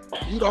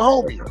 You the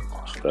homie.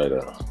 Straight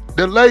up.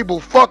 The label,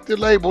 fuck the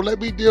label, let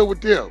me deal with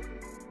them.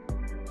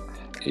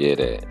 Yeah,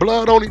 that.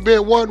 Blood only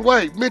been one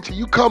way. Mitchy,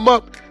 you come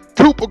up,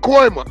 two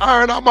Pacoima,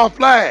 iron out my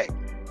flag.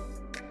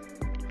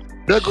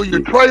 There go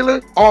your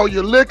trailer, all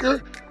your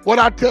liquor. What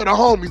I tell the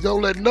homies,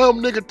 don't let none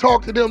nigga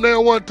talk to them they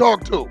don't want to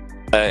talk to.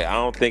 Hey, I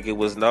don't think it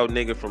was no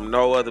nigga from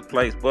no other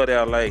place but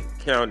LA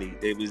County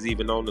that was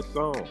even on the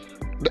song.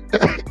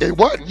 It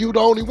wasn't. You the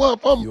only one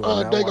from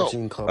Dago.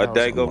 A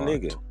Dago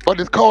nigga.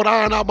 But it's called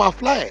Iron Out My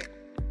Flag.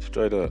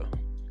 Straight up.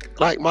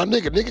 Like my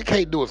nigga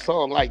can't do a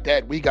song like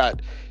that. We got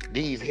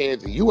these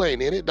heads and you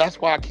ain't in it. That's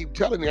why I keep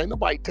telling you, ain't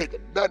nobody taking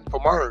nothing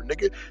from her,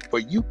 nigga.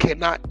 But you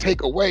cannot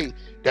take away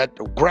that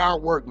the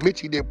groundwork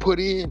Mitchy did put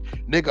in,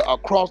 nigga,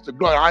 across the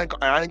globe. I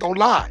ain't gonna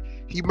lie.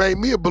 He made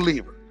me a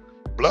believer.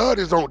 Blood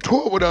is on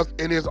tour with us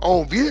in his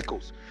own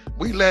vehicles.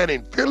 We land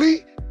in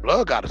Philly,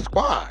 Blood got a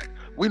squad.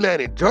 We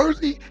land in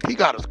Jersey, he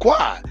got a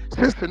squad.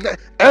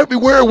 Cincinnati,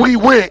 everywhere we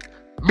went,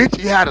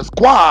 Mitchy had a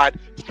squad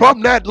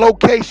from that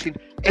location,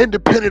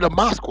 independent of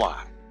my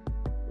squad.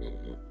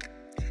 Mm-hmm.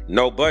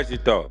 No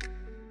budget though.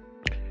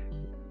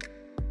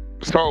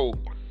 So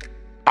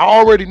I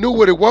already knew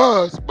what it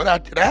was, but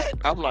after that,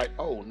 I'm like,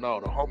 oh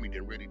no, the homie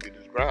didn't really do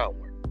this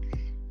groundwork.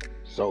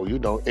 So, you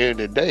know, end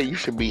of the day, you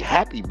should be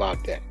happy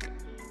about that.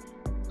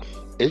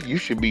 You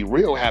should be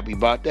real happy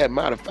about that.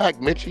 Matter of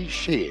fact, Mitchy,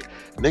 shit.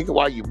 Nigga,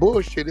 while you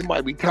bullshit, it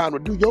might be time to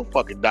do your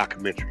fucking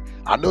documentary.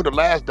 I know the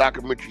last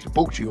documentary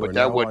spooked you, but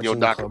that wasn't your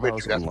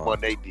documentary. That's the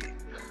one they did.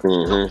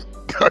 Mm-hmm.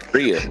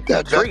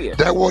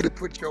 That one to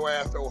put your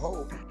ass on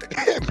hold.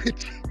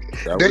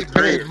 They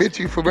banned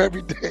Mitchy from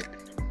everything.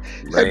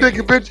 That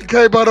nigga Mitchy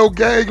came out on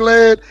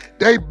Gangland.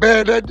 They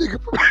banned that nigga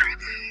from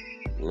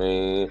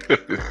Man.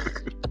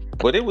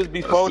 But it was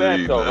before that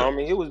see, though, man.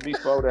 homie. It was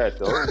before that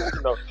though. It was,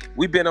 you know,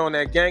 we been on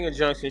that gang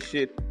injunction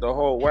shit the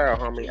whole while,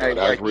 homie. Yeah,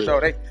 that's real. So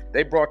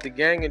they brought the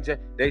gang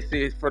injunction. They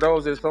said for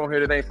those that's on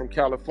here that ain't from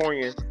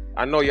California,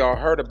 I know y'all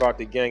heard about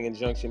the gang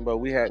injunction, but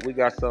we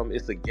got some.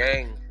 It's a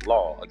gang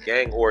law, a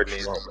gang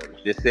ordinance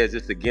that says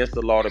it's against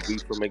the law to be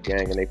from a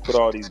gang, and they put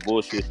all these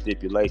bullshit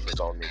stipulations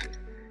on niggas.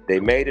 They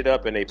made it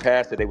up and they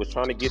passed it. They was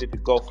trying to get it to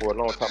go for a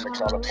long time in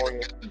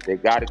California. They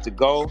got it to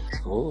go.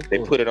 They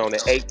put it on the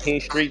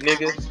 18th Street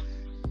niggas.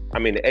 I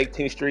mean the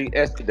 18th Street,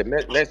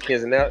 the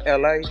Mexicans in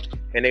LA,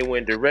 and they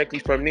went directly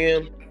from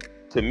them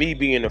to me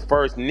being the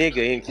first nigga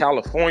in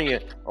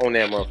California on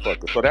that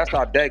motherfucker. So that's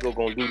how Dago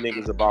gonna do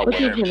niggas about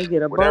whatever.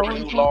 Whatever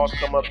new laws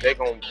come up, they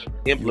gonna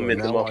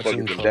implement the motherfuckers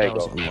in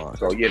Dago.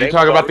 So yeah, you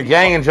talk about the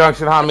gang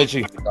injunction, huh,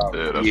 Mitchy? Yeah,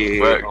 that's a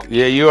fact.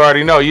 Yeah, you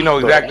already know. You know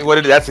exactly what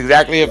it is. That's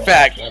exactly a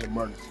fact.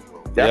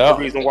 That's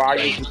the reason why I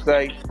used to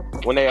say,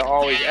 when they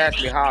always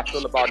ask me how I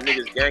feel about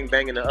niggas gang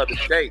banging in other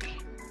states,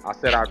 I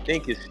said, I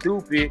think it's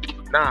stupid.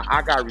 Nah,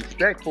 I got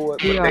respect for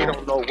it, but they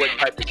don't know what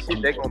type of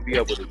shit they gonna be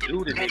able to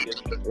do to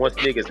niggas once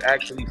niggas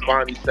actually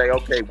finally say,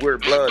 okay, we're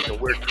Bloods and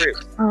we're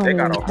Crips. They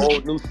got a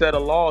whole new set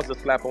of laws to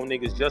slap on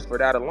niggas just for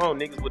that alone.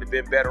 Niggas would have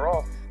been better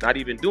off not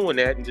even doing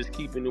that and just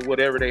keeping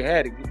whatever they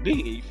had it be.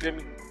 You feel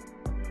me?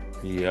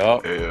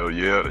 Yup. Hell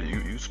yeah,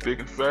 you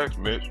speaking facts,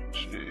 Mitch.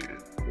 Shit.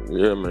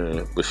 Yeah,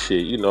 man. But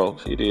shit, you know,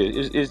 it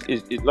is.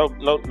 It's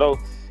no.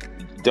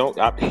 Don't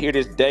I hear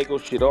this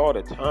Dago shit all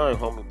the time,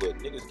 homie? But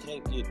niggas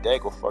can't get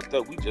Dago fucked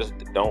up. We just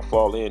don't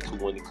fall into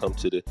when it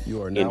comes to the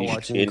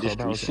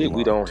industry shit.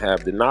 We don't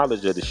have the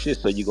knowledge of the shit,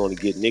 so you're gonna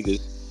get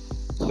niggas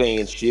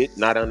saying shit,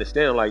 not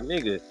understanding. Like,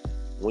 nigga,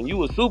 when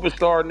you a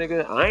superstar,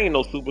 nigga, I ain't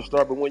no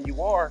superstar, but when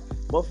you are,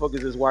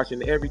 motherfuckers is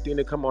watching everything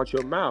that come out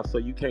your mouth. So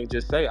you can't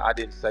just say, I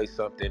didn't say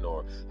something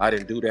or I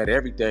didn't do that.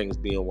 Everything's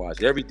being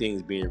watched.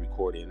 Everything's being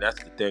recorded. And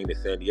that's the thing that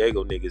San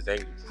Diego niggas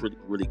ain't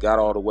really got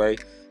all the way.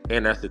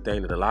 And that's the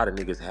thing that a lot of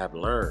niggas have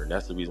learned.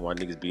 That's the reason why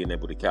niggas being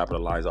able to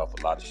capitalize off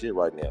a lot of shit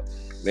right now.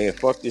 Man,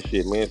 fuck this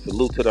shit, man.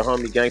 Salute to the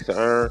homie Gangsta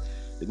Earn.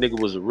 The nigga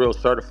was a real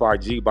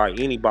certified G by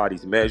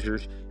anybody's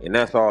measures. And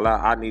that's all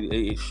I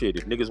need. Shit,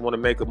 if niggas want to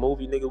make a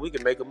movie, nigga, we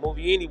can make a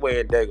movie anyway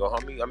in Dago,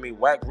 homie. I mean,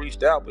 Wack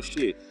reached out, but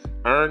shit.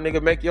 Earn,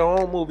 nigga, make your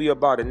own movie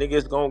about it. Nigga,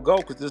 it's gonna go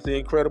because it's an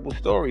incredible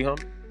story,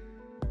 homie.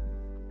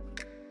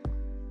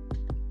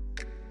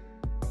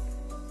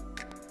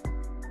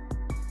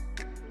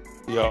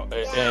 Yo,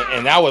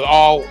 and that was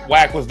all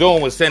Wack was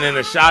doing, was sending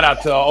a shout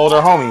out to an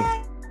older homie.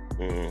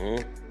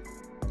 Mm-hmm.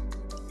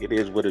 It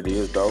is what it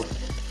is, though.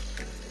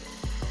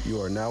 You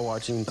are now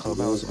watching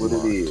ClubHouse. What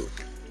it is.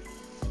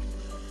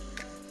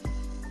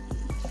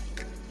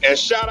 And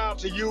shout out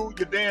to you,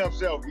 your damn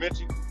self,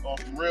 Mitchy, on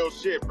some real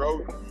shit,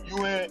 bro.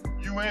 You have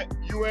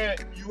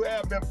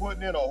been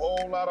putting in a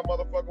whole lot of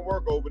motherfucking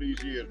work over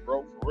these years,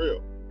 bro, for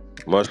real.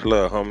 Much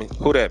love, homie.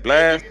 Who that,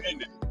 Blast?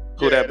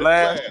 Who that,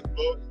 Blast?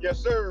 Yes,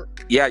 sir.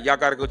 Yeah, y'all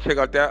gotta go check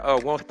out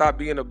that Won't Stop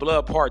Being the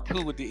Blood Part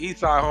 2 with the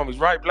Eastside homies,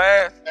 right,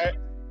 Blast?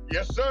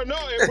 Yes, sir. No,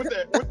 with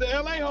the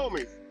LA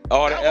homies.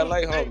 Oh, the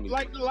LA homies.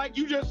 Like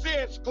you just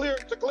said,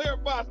 to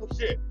clarify some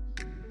shit.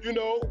 You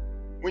know,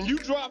 when you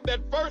dropped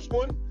that first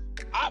one,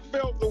 I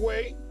felt the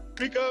way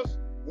because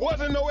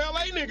wasn't no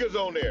LA niggas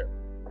on there.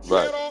 You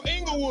had all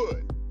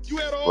Inglewood. You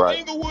had all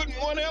Inglewood and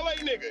one LA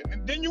nigga.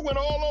 And then you went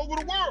all over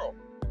the world.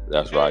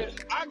 That's right.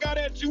 And I got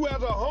at you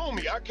as a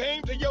homie. I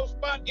came to your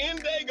spot in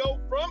Dago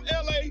from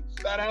LA,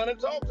 sat down and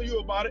talked to you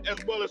about it, as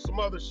well as some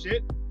other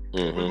shit.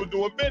 Mm-hmm. We were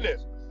doing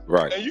business.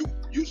 Right. And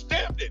you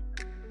stamped it.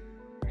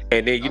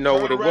 And then you know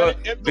what it was?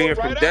 Being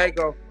from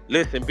Dago.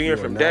 Listen, being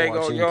from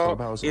Dago,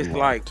 y'all, it's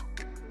like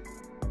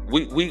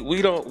we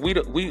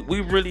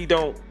really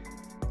don't.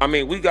 I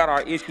mean, we got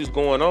our issues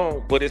going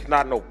on, but it's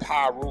not no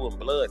Piru and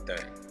blood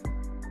thing.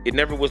 It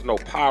never was no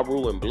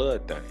Piru and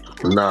blood thing.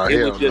 Nah,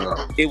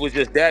 it was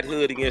just that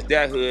hood against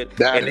that hood,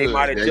 and they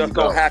might have just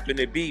so happened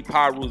to be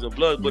Pirus and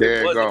bloods, but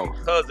it wasn't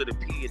because of the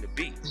P and the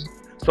B.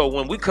 So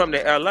when we come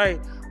to LA,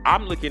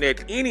 I'm looking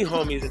at any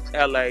homies in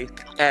LA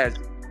as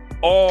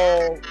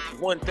all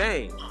one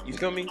thing. You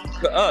feel me?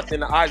 To us,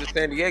 in the eyes of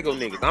San Diego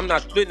niggas, I'm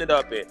not splitting it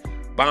up in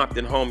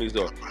Bompton homies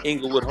or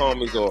Inglewood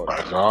homies or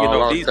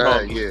these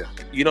homies. Yeah.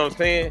 You know what I'm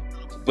saying?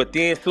 But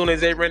then as soon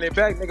as they ran it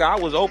back, nigga, I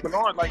was open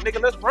arms like,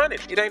 nigga, let's run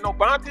it. It ain't no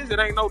Bomptons, it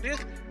ain't no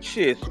this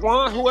shit.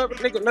 Swan, whoever,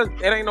 nigga,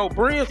 it ain't no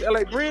Brims,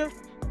 LA Brims.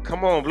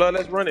 Come on, blood,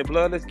 let's run it,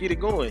 blood, let's get it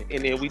going.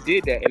 And then we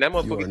did that, and that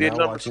motherfucker did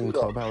number 2.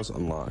 ClubHouse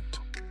Unlocked.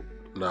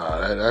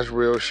 Nah, that's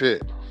real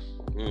shit.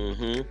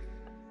 Mm-hmm.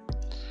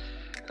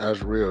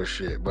 That's real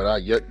shit.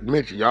 But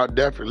Mitch, y'all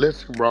definitely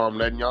listen, bro. I'm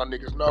letting y'all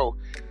niggas know.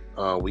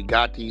 We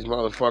got these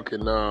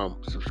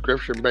motherfucking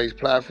subscription-based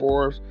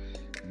platforms.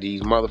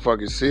 These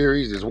motherfucking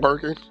series is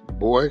working,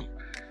 boy.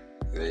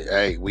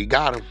 Hey, we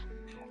got them.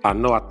 I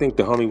know. I think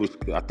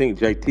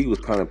JT was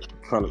kind of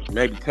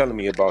maybe telling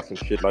me about some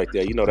shit like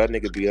that. You know, that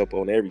nigga be up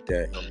on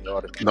everything.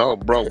 No,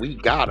 bro, we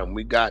got them.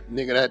 We got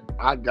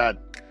I got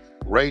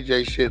Ray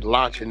J shit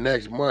launching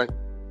next month,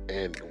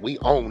 and we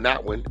own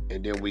that one.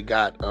 And then we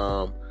got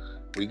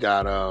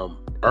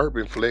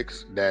Urban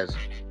Flicks that's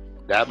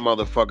That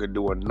motherfucker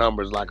doing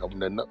numbers like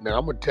now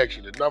I'm gonna text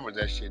you the numbers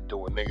that shit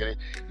doing, nigga.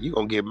 You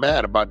gonna get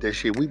mad about that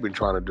shit we've been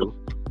trying to do.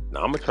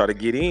 Now I'm gonna try to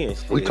get in.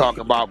 Shit. We talk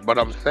about, but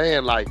I'm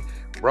saying like,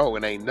 bro,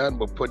 it ain't nothing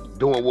but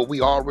doing what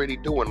we already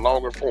doing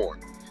longer form.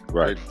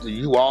 Right.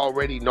 You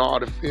already know how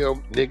to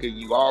film, nigga.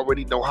 You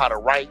already know how to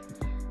write.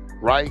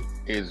 Right?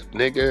 Is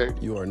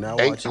nigga. You are now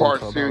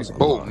 8-part series.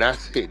 Boom.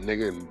 That's it,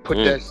 nigga. And put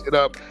that shit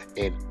up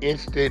and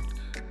instant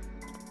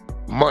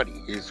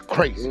money. It's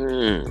crazy.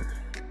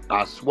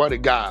 I swear to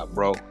God,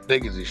 bro.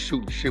 Niggas is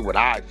shooting shit with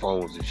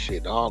iPhones and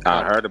shit.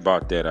 I heard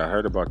about that. I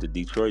heard about the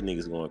Detroit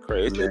niggas going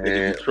crazy. It's the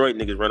Detroit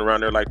niggas running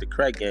around there like the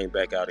crack game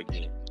back out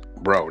again.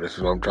 Bro, this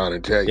is what I'm trying to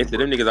tell you. It's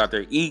them niggas out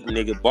there eating,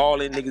 nigga,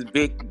 balling, niggas,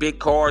 big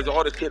cars,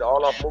 all this shit,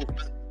 all off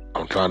movies.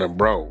 I'm trying to,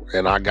 bro,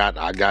 and I got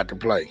to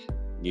play.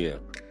 Yeah.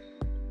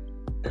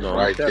 No,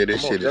 right there,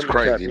 this shit is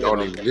crazy.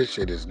 This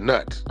shit is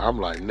nuts. I'm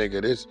like,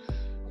 nigga, this.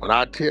 When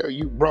I tell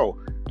you, bro,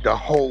 the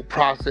whole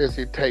process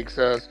it takes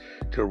us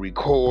to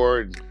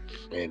record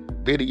and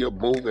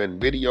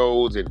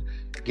videos and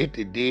get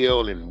the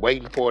deal and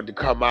waiting for it to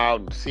come out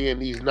and seeing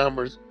these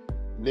numbers,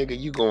 nigga,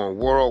 you going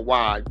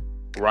worldwide,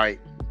 right?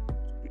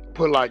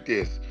 Put it like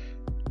this.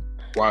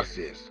 Watch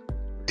this.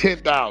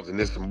 10,000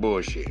 is some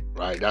bullshit,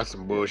 right? That's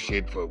some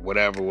bullshit for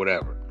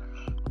whatever.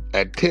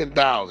 At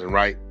 10,000,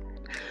 right?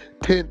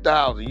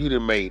 10,000, you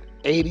done made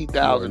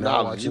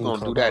 $80,000. You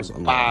gonna do that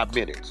in 5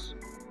 minutes.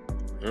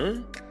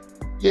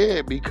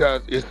 Yeah,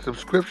 because it's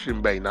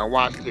subscription based. Now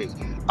watch this.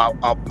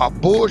 A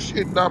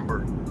bullshit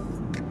number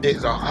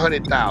is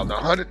 100,000.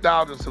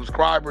 100,000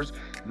 subscribers,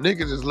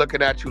 niggas is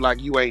looking at you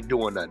like you ain't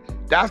doing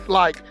nothing. That's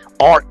like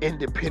our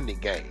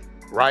independent game,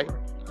 right?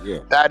 Yeah.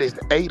 That is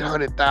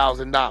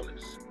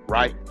 $800,000,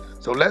 right?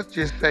 So let's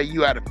just say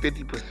you had a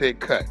 50%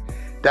 cut.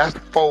 That's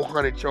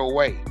 400 your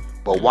way.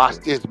 But watch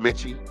this,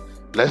 Mitchy.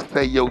 Let's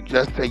say you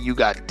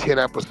got 10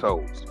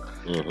 episodes.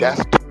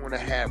 That's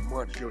 2.5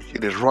 months your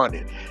shit is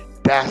running.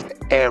 That's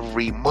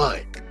every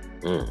month.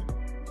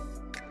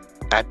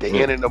 At the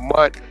end of the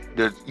month,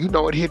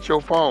 it hit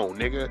your phone,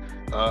 nigga.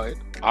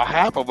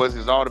 Half of us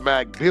is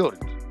automatic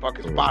buildings.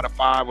 Fucking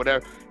Spotify,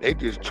 whatever. They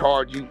just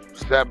charge you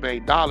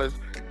 $7, $8,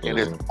 and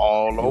it's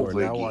all over again.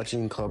 You are now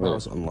watching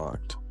Clubhouse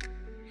Unlocked.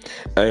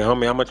 Hey,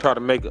 homie, I'm gonna try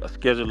to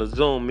schedule a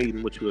Zoom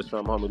meeting with you or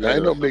something, homie.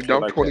 Ain't no big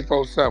dog,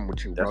 24/7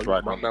 with you, bro. That's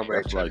right. My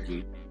number That's right,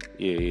 G.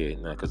 Yeah.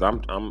 Nah, cause I'm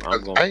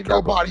going. Ain't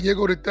nobody. Here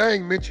go the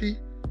thing, Mitchy.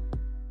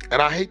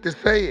 And I hate to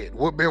say it,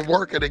 what been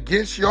working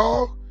against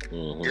y'all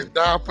is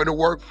now for the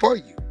work for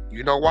you.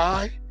 You know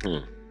why?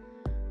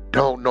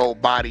 Don't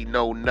nobody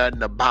know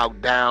nothing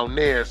about down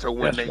there, so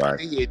when they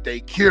see it,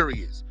 they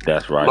curious.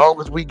 That's right. As long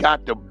as we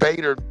got the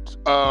Bader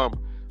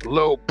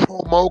little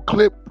promo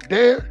clip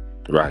there,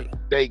 right?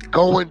 They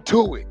go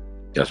into it.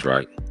 That's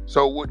right.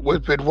 So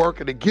what's been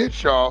working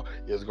against y'all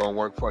is gonna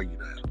work for you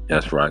now.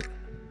 That's right.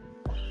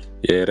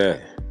 Yeah,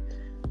 that.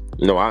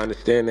 No, I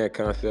understand that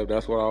concept.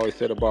 That's what I always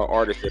said about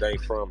artists that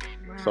ain't from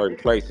certain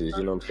places.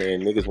 You know what I'm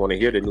saying? Niggas want to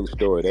hear the new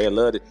story. They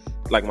love it.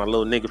 Like my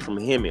little nigga from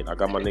Hemet. I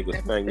got my nigga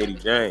Stank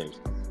Nitty James.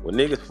 When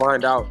niggas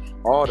find out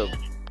all the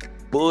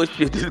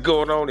bullshit that's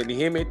going on in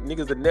Hemet,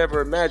 niggas would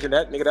never imagine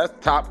that. Nigga, that's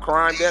top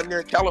crime down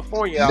there in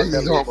California. Out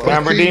there.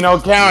 San Bernardino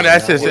County.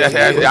 That's just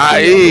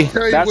IE.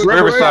 That's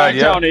Riverside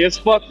County. It's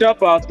fucked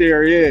up out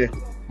there, yeah.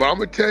 But I'm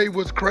gonna tell you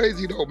what's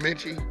crazy though,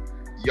 Mitchy.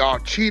 Y'all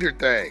cheater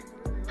thing.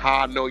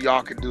 How I know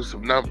y'all can do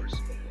some numbers.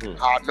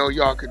 How I know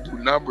y'all can do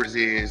numbers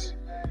is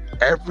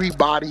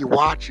everybody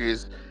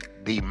watches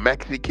the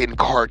Mexican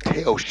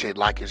cartel shit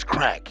like it's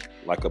crack.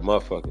 Like a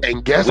motherfucker.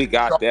 And guess we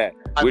got that.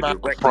 We're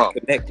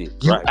directly connected.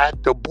 You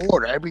at the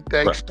border.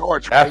 Everything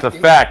starts That's a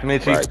fact,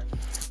 Mitchy. Right.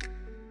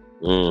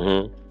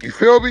 You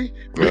feel me?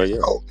 Yeah.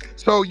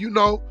 So you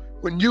know,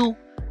 when you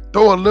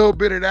throw a little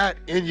bit of that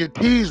in your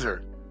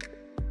teaser,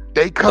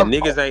 they come.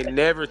 And niggas ain't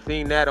never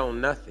seen that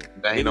on nothing.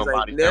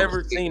 Niggas ain't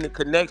never seen the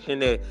connection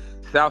that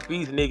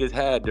Southeast niggas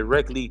had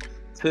directly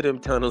to them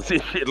tunnels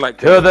and shit like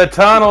that. To the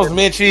tunnels,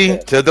 Mitchy.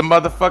 To the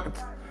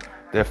motherfuckers.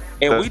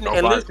 And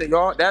listen,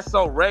 y'all, that's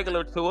so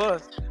regular to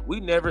us. We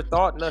never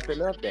thought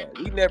nothing of that.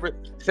 We never,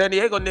 San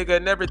Diego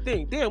nigga never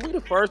think, damn, we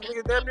the first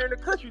niggas down there in the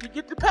country to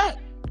get the pack.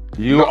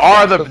 You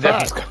are the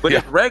but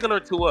it's regular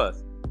to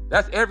us.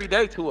 That's every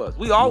day to us.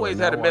 We always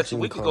had a message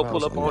we could go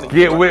pull up on it.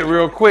 Get with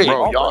real quick.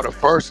 Bro, y'all the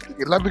first.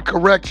 Let me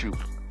correct you.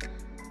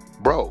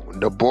 Bro,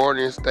 the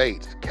bordering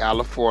states,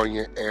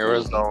 California,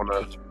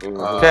 Arizona,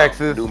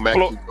 Texas, New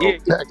Mexico,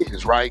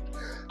 Texas, right?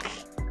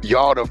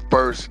 Y'all the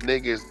first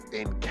niggas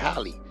in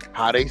Cali.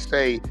 How they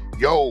say,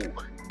 yo,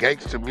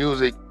 gangster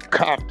music,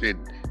 Compton,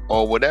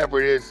 or whatever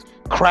it is,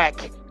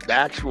 crack, the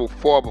actual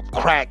form of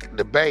crack,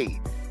 the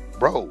Bay.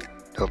 Bro,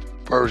 the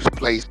first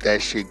place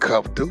that shit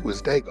come through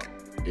is Dago.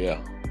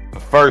 Yeah. The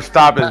first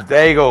stop is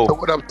Dago. So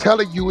what I'm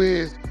telling you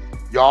is,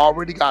 y'all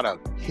already got a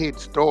hit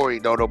story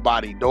don't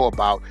nobody know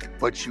about,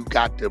 but you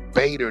got the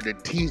Bader, the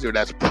teaser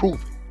that's proven.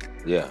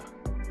 Yeah.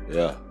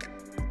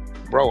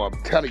 Bro,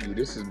 I'm telling you,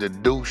 this is the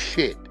new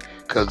shit.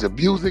 Cause the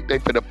music, they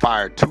finna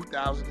fire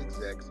 2,000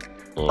 execs,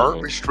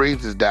 Urban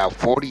Streams is down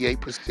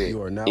 48%.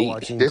 You are now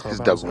watching This is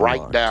the ClubHouse right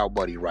Unlocked. down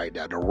money right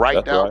now. The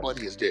right down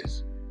money is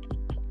this.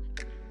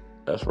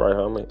 That's right,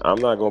 homie. I'm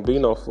not gonna be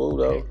no fool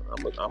though.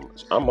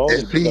 I'm only.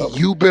 And see,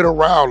 you been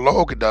around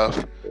long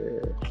enough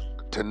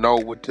to know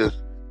what the,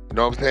 you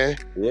know what I'm saying?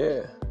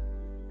 Yeah.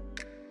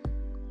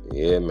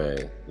 Yeah,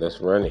 man.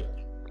 Let's run it.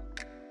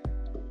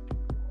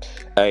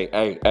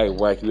 Hey,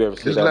 Wack, you ever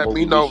see Just that let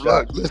movie? me know.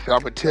 Look, listen,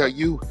 I'm gonna tell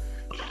you,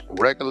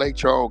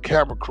 regulate your own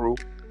camera crew,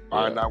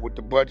 find out what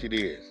the budget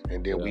is,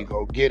 and then we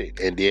go get it,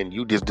 and then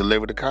you just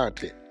deliver the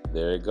content.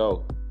 There you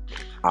go.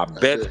 I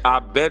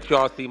bet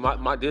y'all see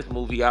my this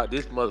movie out,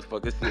 this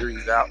motherfucking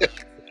series out.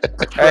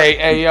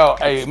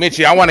 Hey,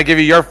 Mitchy, I want to give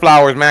you your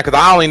flowers, man, because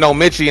I only know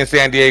Mitchy in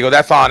San Diego.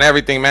 That's on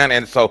everything, man.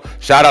 And so,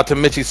 shout out to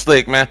Mitchy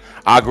Slick, man.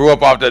 I grew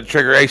up off the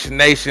Triggeration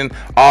Nation,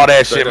 all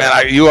that shit,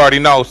 man. You already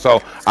know.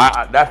 So,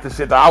 that's the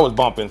shit that I was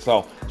bumping.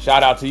 So,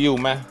 shout out to you,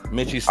 man.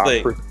 Mitchy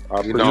Slick.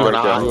 You know,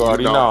 you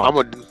already know. I'm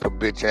gonna do some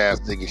bitch ass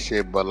nigga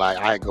shit, but like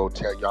I ain't gonna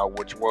tell y'all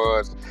which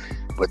ones.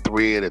 But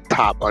 3 of the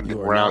top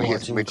underground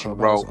hits Mitchy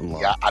wrote.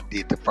 Yeah, I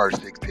did the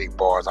first 16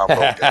 bars. I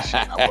wrote that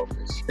shit. I wrote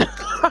this shit.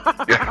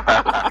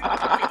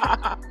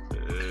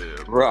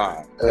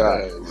 Right.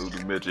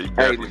 Mitchy,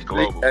 definitely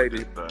global.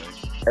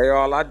 Hey,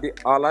 all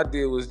I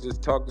did was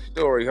just talk the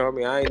story,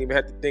 homie. I ain't even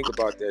had to think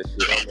about that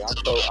shit, homie. I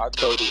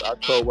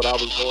told what I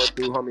was going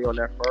through, homie, on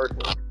that first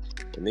one.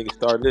 And niggas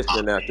started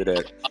listening after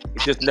that.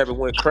 It just never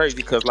went crazy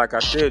because, like I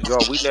said,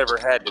 y'all, we never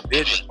had the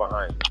business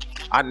behind it.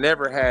 I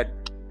never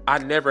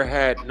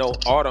had no,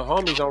 all the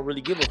homies don't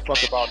really give a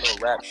fuck about no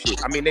rap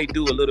shit. I mean, they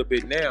do a little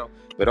bit now,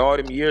 but all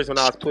them years when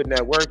I was putting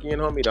that work in,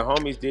 homie, the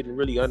homies didn't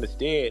really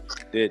understand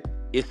that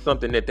it's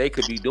something that they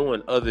could be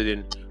doing other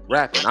than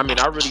rapping. I mean,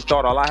 I really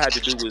thought all I had to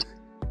do was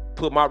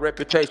put my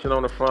reputation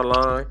on the front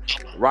line,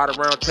 ride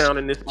around town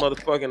in this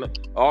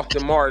motherfucking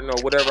Austin Martin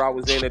or whatever I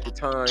was in at the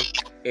time,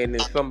 and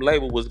then some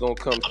label was gonna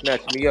come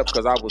snatch me up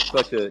because I was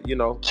such a, you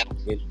know,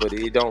 but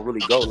it don't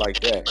really go like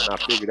that. And I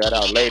figured that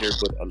out later,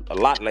 but a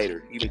lot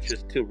later, even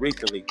just till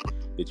recently,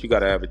 that you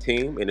gotta have a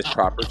team and it's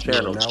proper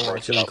channels. Now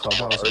watching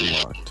ClubHouse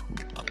Unlocked.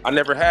 I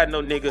never had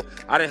no nigga.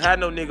 I didn't have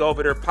no nigga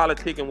over there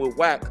politicking with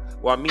Wack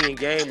while me and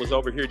Game was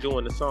over here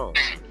doing the song.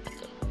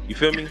 You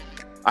feel me?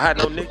 I had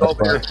no nigga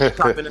over there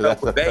chopping it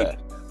up with Baby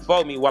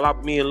for me while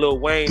me and Lil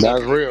Wayne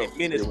and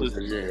Menace was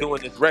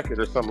doing this record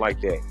or something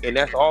like that. And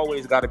that's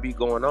always got to be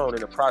going on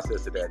in the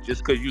process of that.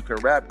 Just because you can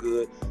rap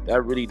good,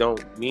 that really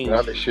don't mean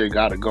other shit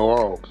got to go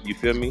on. You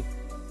feel me?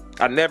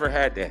 I never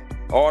had that.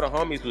 All the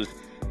homies was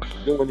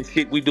doing the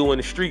shit we do in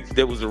the streets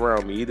that was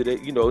around me. Either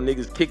that, you know,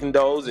 niggas kicking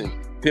doors and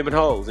pimping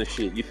hoes and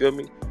shit. You feel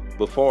me?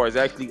 But far as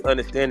actually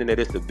understanding that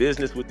it's a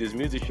business with this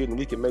music shit and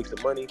we can make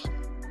some money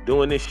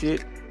doing this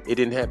shit, it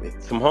didn't happen.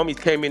 Some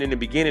homies came in the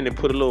beginning and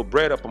put a little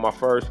bread up on my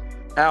first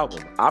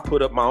album. I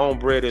put up my own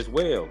bread as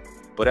well.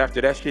 But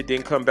after that shit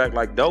didn't come back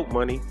like dope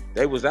money,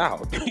 they was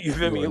out. You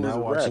feel me? It was a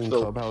rap.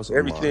 So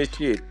ever since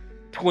shit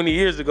 20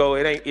 years ago,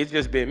 it's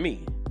just been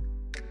me.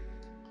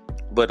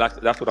 But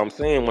that's what I'm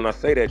saying when I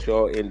say that,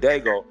 y'all. In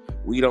Dago,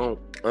 we don't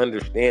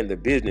understand the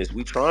business.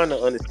 We trying to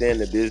understand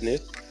the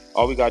business.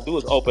 All we gotta do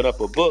is open up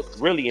a book,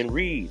 really, and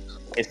read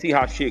and see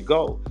how shit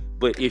go.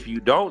 But if you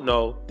don't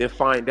know, then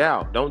find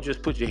out. Don't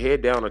just put your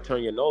head down or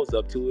turn your nose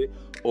up to it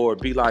or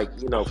be like,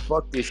 you know,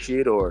 fuck this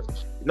shit or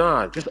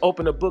nah, just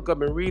open the book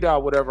up and read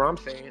out whatever I'm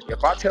saying.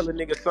 If I tell a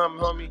nigga something,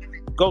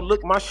 homie, go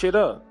look my shit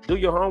up. Do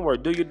your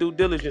homework, do your due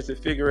diligence and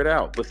figure it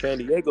out. But San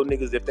Diego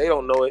niggas, if they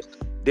don't know it,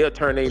 they'll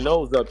turn their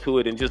nose up to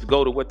it and just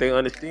go to what they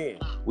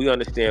understand. We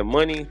understand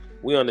money,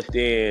 we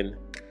understand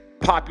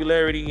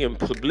popularity and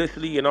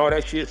publicity and all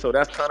that shit. So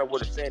that's kind of where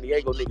the San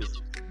Diego niggas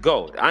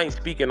go. I ain't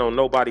speaking on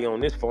nobody on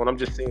this phone. I'm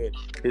just saying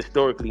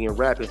historically in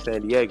rap in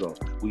San Diego,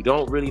 we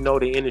don't really know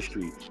the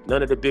industry.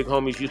 None of the big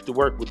homies used to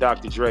work with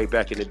Dr. Dre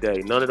back in the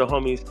day. None of the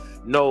homies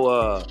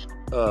know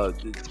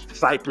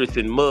Cypress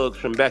and Muggs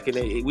from back in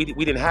the we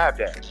didn't have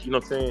that. You know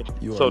what I'm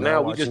saying? So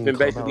now we just been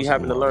basically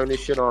having to learn this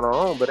shit on our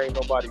own, but ain't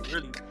nobody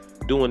really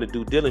doing the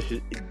due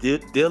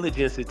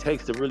diligence it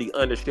takes to really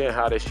understand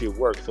how that shit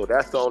works. So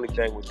that's the only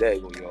thing with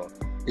Dago, y'all.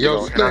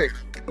 Yo, Slick,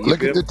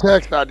 look at the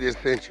text I just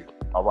sent you.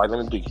 All right,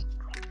 let me do.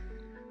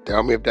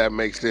 Tell me if that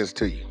makes sense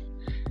to you.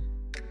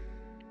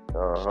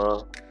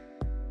 Uh-huh.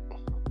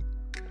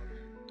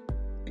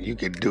 You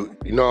can do,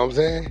 you know what I'm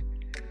saying?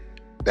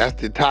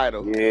 That's the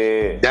title.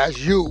 Yeah. That's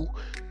you,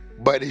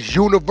 but it's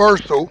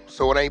universal,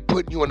 so it ain't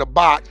putting you in a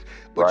box,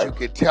 but you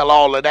can tell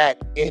all of that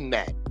in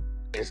that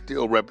and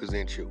still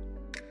represent you.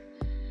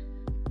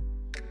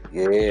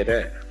 Yeah,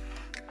 that.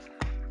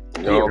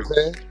 You know what I'm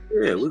saying?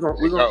 Yeah, we gonna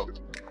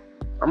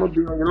I'm gonna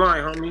be on your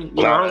line, homie.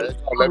 You know,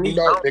 let me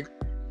know, nigga.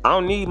 I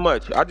don't need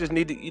much. I just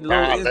need to, you know.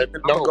 Let me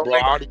know, bro.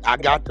 I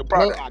got the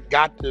product.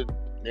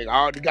 Nigga,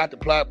 I already got the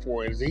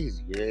platform. It's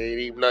easy. It ain't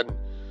even nothing.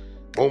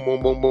 Boom,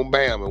 boom, boom, boom,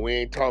 bam. And we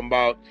ain't talking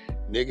about,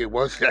 nigga,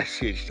 once that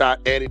shit shot,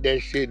 edit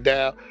that shit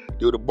down,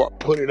 do the bar,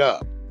 put it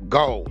up,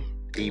 go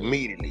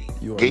immediately.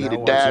 Get you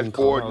the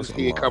dashboard, you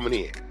see it coming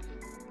in.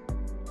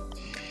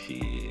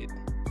 Shit.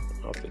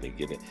 I'm finna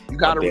get it. You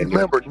gotta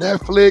remember,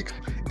 Netflix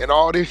and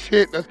all this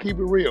shit, let's keep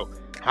it real.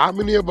 How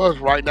many of us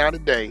right now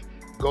today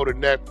go to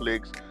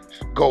Netflix,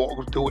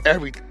 go through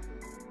everything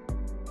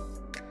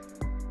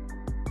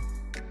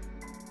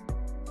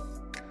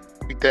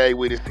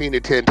we've seen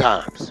it 10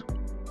 times?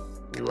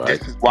 Right.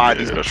 This is why Yeah,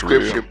 this that's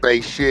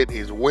subscription-based shit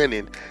is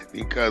winning,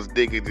 because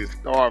niggas is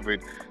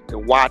starving to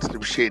watch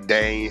some shit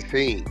they ain't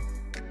seen.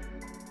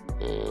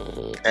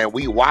 And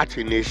we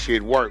watching this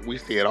shit work. We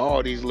said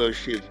all these little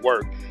shits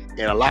work.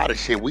 And a lot of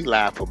shit we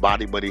laugh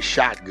about it, but it's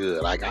shot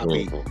good. Like, I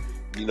mean,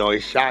 you know,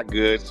 it's shot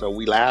good, so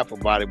we laugh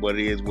about it, but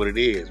it is what it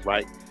is,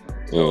 right?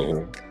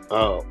 So,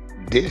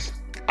 this,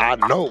 I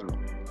know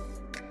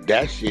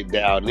that shit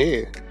down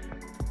there.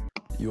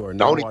 You are The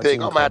now only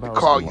thing watching I'm gonna have to ClubHouse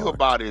call you Unlocked.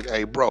 about is,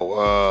 hey,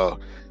 bro,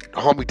 the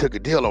homie took a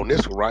deal on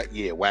this one, right?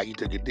 Yeah, Wack, you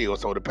took a deal.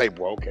 So the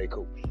paper, okay,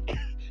 cool.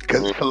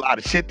 Because there's a lot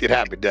of shit that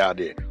happened down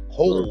there.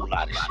 Whole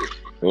lot of shit.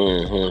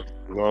 You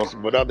know,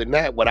 but other than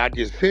that, what I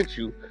just sent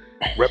you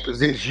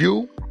represents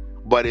you,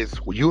 but it's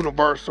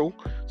universal,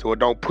 so it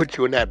don't put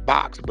you in that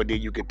box, but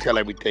then you can tell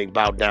everything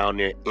about down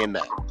there in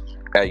that.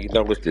 Hey, you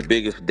know what's the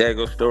biggest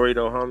Dago story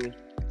though, homie?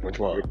 Which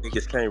one?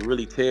 Niggas can't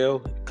really tell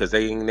because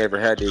they ain't never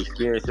had the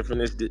experience from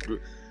this.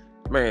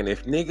 Man,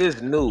 if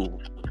niggas knew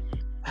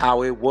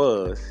how it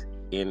was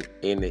in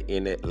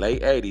the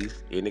late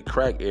 80s, in the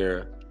crack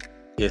era,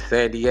 in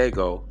San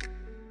Diego,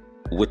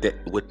 with the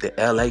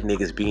LA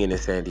niggas being in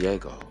San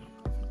Diego.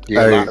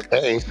 Yeah, they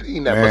ain't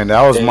seen that. Man,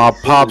 that was my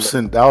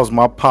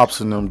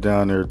pops and them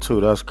down there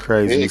too. That's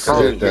crazy. Yeah, you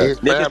said that.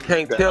 Niggas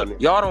can't tell.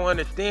 Y'all don't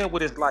understand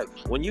what it's like.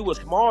 When you a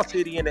small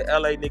city and the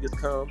LA niggas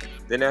come,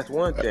 then that's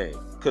one thing.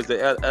 Cause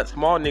the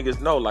small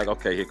niggas know, like,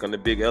 okay, here come the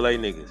big LA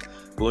niggas.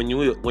 But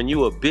when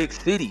you a big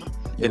city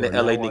and the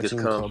LA niggas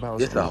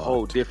come, it's a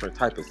whole different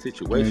type of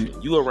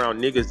situation. You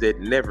around niggas that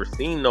never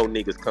seen no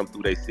niggas come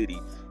through their city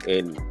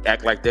and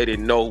act like they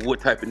didn't know what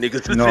type of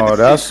niggas. No,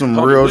 that's some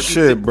real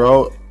shit,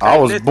 bro. I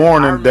was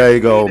born in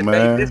Dago,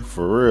 man.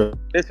 For real.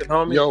 Listen,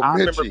 homie. Yo,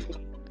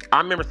 I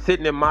remember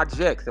sitting in my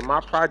jacks and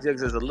my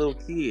projects as a little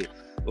kid,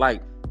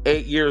 like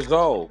 8 years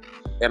old,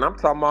 and I'm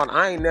talking about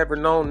I ain't never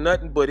known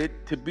nothing but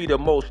it to be the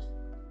most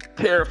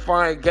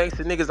terrifying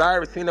gangster niggas I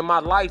ever seen in my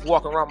life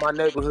walking around my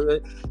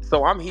neighborhood.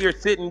 So I'm here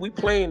sitting, we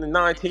playing at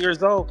 19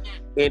 years old,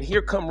 and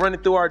here come running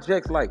through our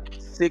jacks like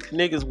 6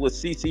 niggas with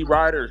CC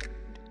Riders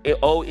and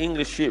old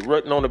English shit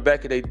written on the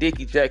back of their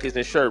dicky jackets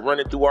and shirt,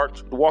 walking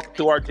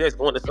through our jacks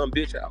going to some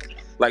bitch house.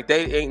 Like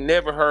they ain't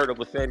never heard of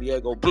a San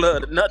Diego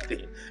blood or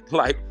nothing.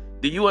 Like,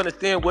 do you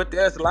understand what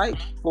that's like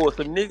for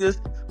some niggas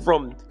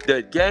from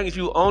the gangs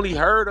you only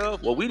heard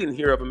of? Well, we didn't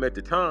hear of them at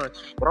the time,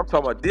 but I'm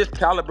talking about this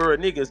caliber of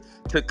niggas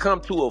to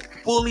come to a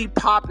fully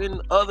popping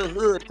other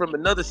hood from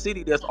another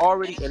city that's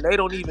already, and they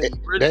don't even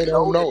really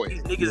know that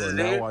these niggas is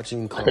there.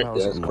 Watching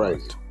ClubHouse That's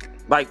crazy.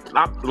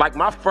 Like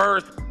my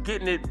first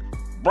getting it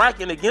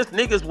bracking against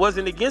niggas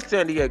wasn't against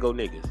San Diego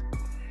niggas.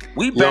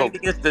 We banged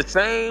against the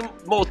same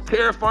most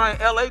terrifying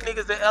LA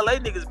niggas that LA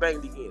niggas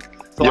banged against.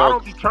 So I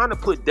don't be trying to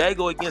put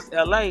Dago against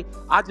LA.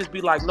 I just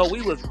be like, no,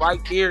 we was right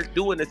there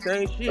doing the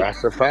same shit.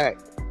 That's a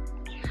fact.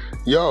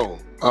 Yo,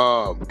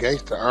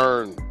 Gangsta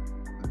Earn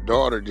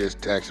daughter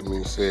just texted me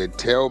and said,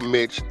 tell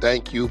Mitch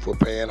thank you for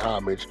paying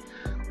homage.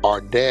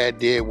 Our dad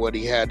did what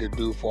he had to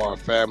do for our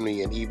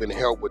family and even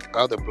help with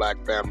other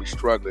black families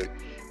struggling.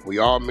 We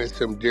all miss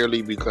him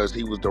dearly because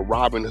he was the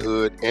Robin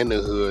Hood in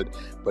the hood,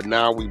 but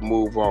now we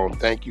move on.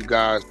 Thank you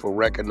guys for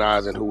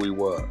recognizing who he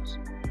was.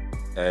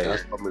 Hey,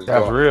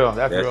 that's real.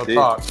 That's real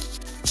talk.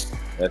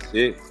 That's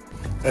it.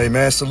 Hey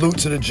man, salute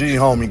to the G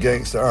homie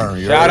Gangsta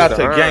Earn. Shout out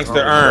to Gangsta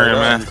Earn,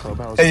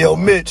 man. Hey yo,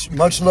 Mitch,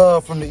 much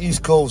love from the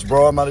East Coast,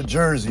 bro. I'm out of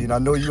Jersey, and I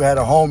know you had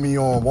a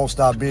homie on Won't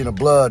Stop Being a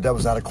Blood that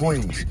was out of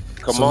Queens.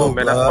 Come on,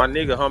 man, that's my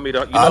nigga, homie.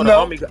 The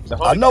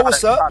homie I know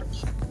what's up.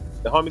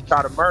 The homie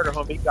tried to murder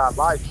him. He got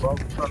life, bro.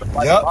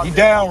 Yep, he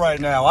down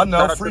right now. I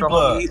know, free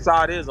blood. East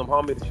side is him,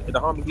 homie. The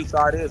homie East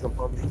side is him,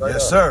 homie.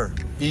 Yes, sir.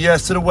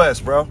 ES to the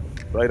west, bro.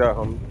 Straight up,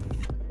 homie.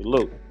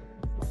 Salute.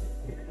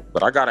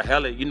 But I got a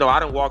hella, I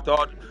done walked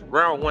all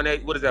around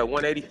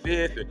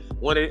 185th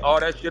and all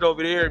that shit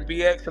over there and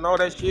BX and all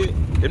that shit.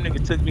 Them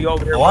niggas took me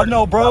over there. Oh, I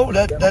know, bro.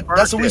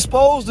 That's what we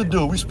supposed to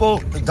do.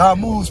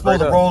 Damu's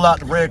supposed to roll out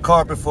the red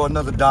carpet for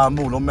another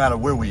Damu, no matter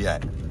where we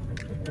at.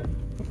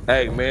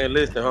 Hey, man,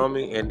 listen,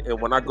 homie.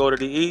 And when I go to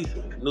the East,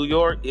 New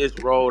York,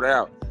 it's rolled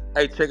out.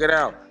 Hey, check it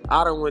out.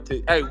 I done went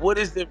to, what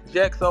is them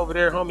jacks over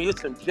there, homie?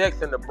 It's some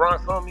jacks in the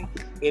Bronx, homie.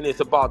 And it's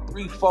about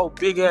 3-4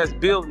 big-ass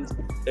buildings.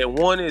 And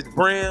one is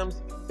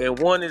Brim's, and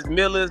one is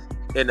Miller's,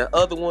 and the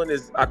other one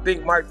is, I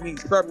think, might be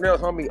something else,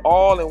 homie.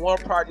 All in one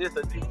project.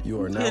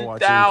 You are now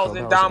watching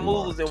 10,000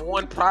 Damus in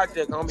one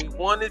project, homie.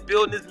 One is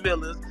building this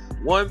Miller's,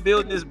 one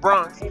building is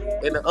Bronx,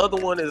 and the other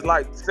one is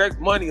like Sex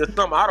Money or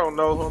something. I don't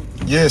know, homie.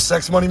 Yeah,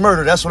 Sex Money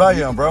Murder. That's what I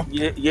am, bro.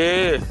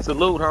 Yeah.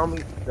 Salute,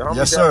 homie. The homie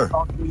yes, sir.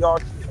 Talk to me all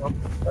shit,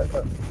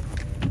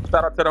 homie.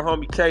 Shout out to the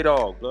homie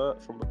K-Dog,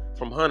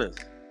 from Hunters.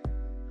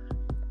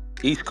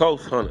 East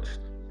Coast Hunters.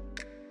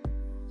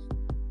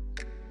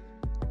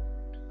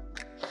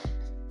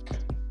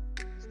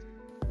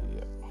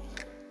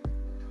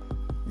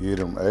 Yeah,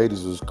 them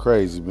 80s was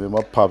crazy, man.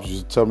 My pops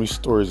used to tell me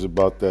stories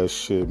about that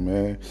shit,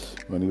 man,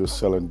 when he was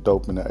selling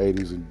dope in the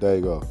 80s in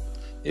Dago.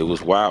 It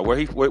was wild.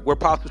 Where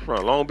Pops was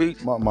from? Long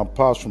Beach? My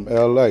Pops from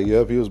L.A.,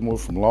 yep. He was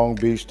moved from Long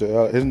Beach to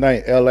L.A. His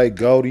name L.A.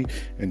 Goldie,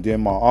 and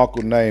then my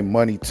uncle named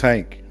Money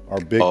Tank, our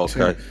big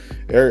Tank.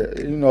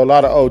 You know, a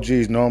lot of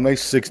OGs know him. They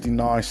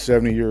 69,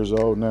 70 years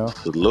old now.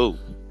 Salute.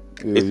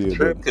 Yeah, It's a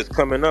trip because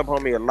coming up,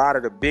 homie, a lot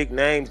of the big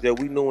names that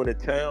we knew in the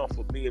town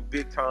for being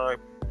big time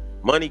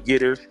money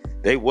getters,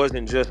 they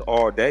wasn't just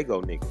all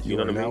Dago niggas. You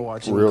know what I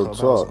mean? Real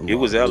talk. It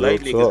was LA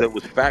niggas that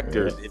was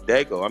factors in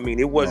Dago. I mean,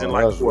 it wasn't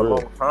like for a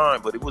long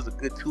time, but it was a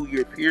good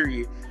 2-year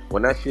period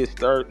when that shit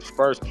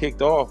first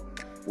kicked off.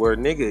 Where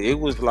nigga, it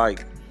was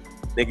like,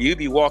 nigga, you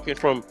be walking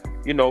from,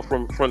 you know,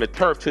 from the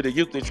turf to the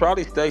Euclid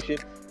trolley station.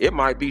 It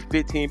might be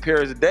 15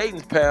 pairs of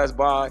Dayton's pass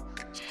by.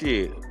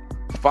 Shit,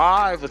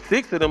 5 or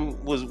 6 of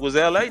them was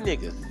LA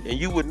niggas, and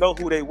you would know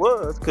who they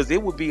was because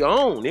it would be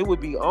on. It would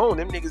be on.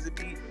 Them niggas would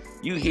be.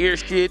 You hear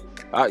shit,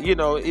 you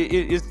know,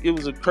 it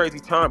was a crazy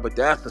time, but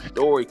that's a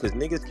story because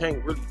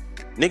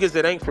niggas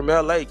that ain't from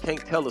LA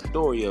can't tell a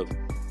story of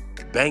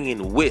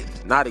banging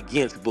with, not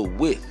against, but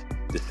with.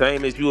 The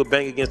same as you would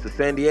bang against the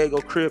San Diego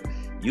Crip,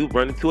 you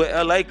run into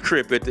an LA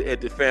Crip at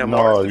the family.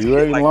 No, you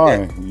ain't like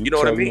lying. That. You know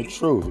what I telling mean? the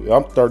truth.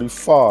 I'm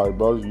 35,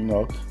 bro, you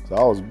know. So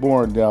I was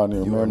born down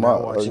there, man.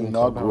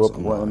 I grew up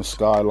around the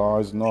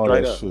skylines and all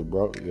that shit,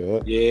 bro.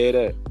 Yeah. Yeah,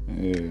 that.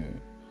 Yeah.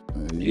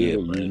 Yeah,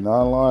 man. You're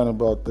not lying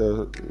about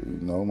that. You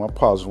know, my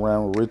pops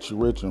ran with Richie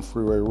Rich and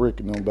Freeway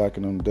Rick and them back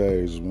in them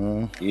days,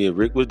 man. Yeah,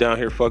 Rick was down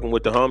here fucking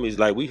with the homies.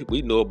 Like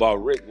we knew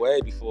about Rick way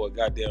before a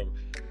goddamn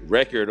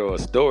record or a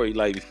story.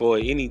 Like before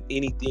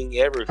anything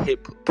ever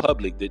hit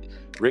public, that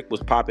Rick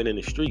was popping in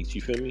the streets.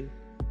 You feel me?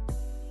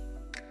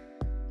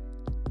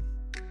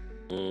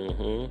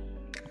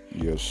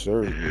 Yes,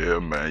 sir. Yeah,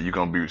 man. You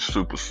gonna be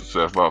super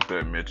successful off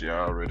that, Mitchy.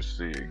 I already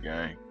see it,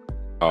 gang.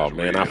 Oh,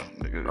 man, I'm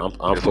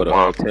for the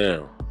whole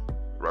town.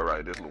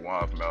 Right. This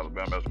Lawan from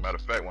Alabama. As a matter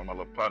of fact, one of my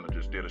little partners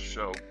just did a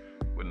show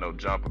with No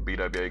Jumper,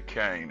 BWA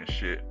Kane and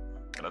shit.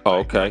 And I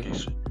think okay.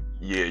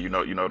 Yeah, you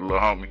know the little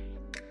homie.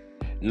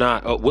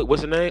 Nah,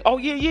 what's the name? Oh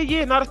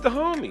yeah. Nah, that's the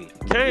homie.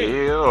 Kane.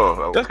 Yeah,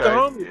 okay. That's the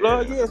homie,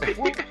 blood. Yeah.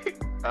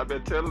 So I've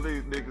been telling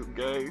these niggas,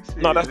 gang. Shit,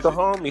 no, that's the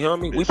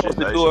homie. We supposed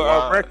to do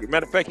a record.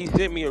 Matter of fact, he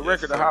sent me a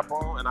record to hop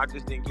on, and I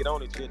just didn't get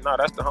on it yet. No,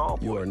 that's the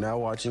homie. You are now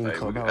watching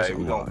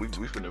ClubHouse.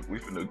 We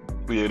finna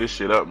build this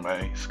shit up,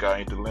 man. Sky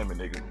ain't the limit,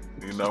 nigga.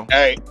 You know?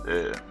 Hey,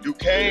 yeah. Do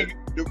Kane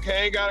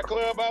got a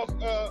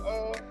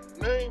ClubHouse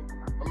name?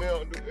 I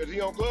mean, is he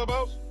on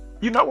ClubHouse?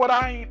 You know what?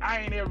 I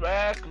ain't ever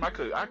asked him. I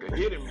could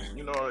hit him,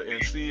 you know,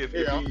 and see if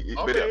he. I'm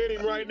gonna hit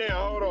him right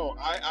now. Hold on.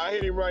 I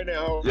hit him right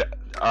now. Yeah.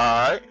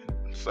 All right.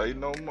 Say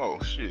no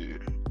more.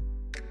 Shit.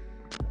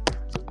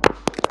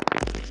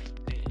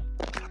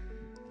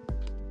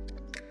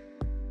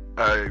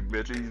 Hey,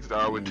 bitch, you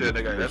always tell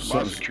nigga that's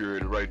my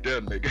security right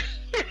there, nigga.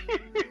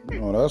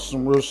 No, that's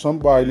some real.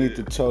 Somebody need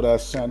to tell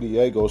that San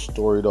Diego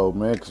story though,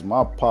 man. Cause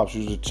my pops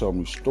used to tell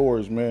me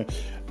stories, man.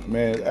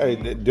 Man, hey,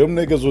 them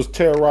niggas was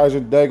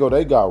terrorizing Dago.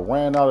 They got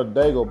ran out of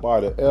Dago by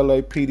the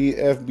LAPD,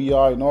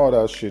 FBI, and all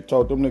that shit.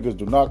 Told them niggas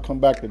do not come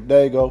back to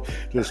Dago.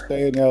 Just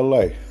stay in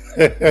LA.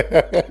 Hey,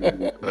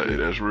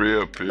 that's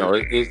real, Piru. No,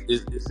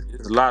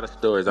 it's a lot of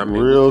stories. I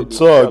mean, real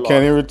talk.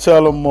 Can't even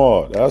tell them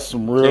all. That's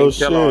some real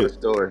shit. Can't tell all the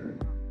story.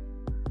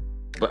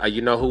 But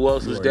you know who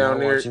else was down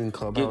there getting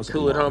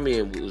to it, homie,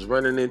 and was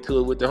running into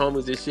it with the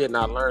homies and shit. And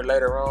I learned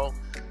later on.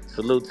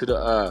 Salute to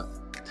the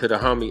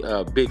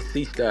homie Big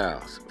C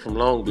Styles from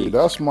Long Beach.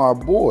 Yeah, that's my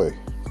boy.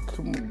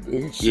 Come on,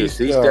 Big C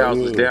C Styles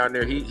was down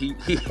there. He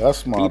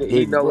that's my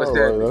big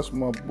brother. That's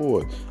my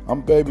boy. I'm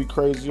Baby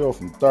Crazy O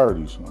from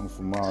 30s. I'm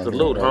from my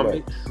salute,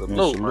 homie.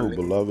 Salute,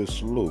 beloved.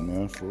 Salute,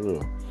 man, for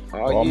real.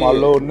 All my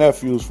little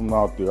nephews from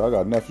out there. I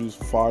got nephews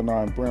from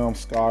 59 Brown,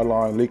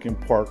 Skyline, Lincoln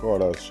Park, all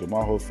that shit.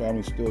 My whole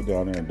family's still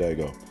down there in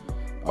Dago.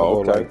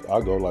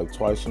 I go like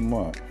twice a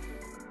month.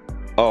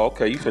 Oh,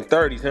 okay. You from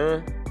 30s, huh?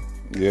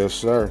 Yes,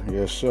 sir.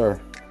 Yes, sir.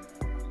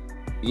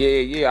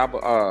 Yeah.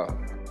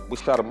 We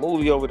shot a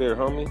movie over there,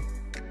 homie.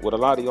 With a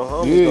lot of your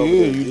homies over there.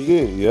 Yeah, you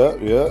did.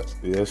 Yep.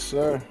 Yes,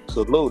 sir.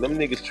 Salute. Them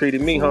niggas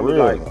treated me, homie,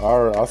 real.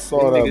 like... I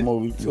saw that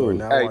movie, too. Hey,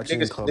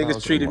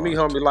 niggas treated me,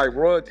 homie, like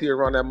royalty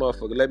around that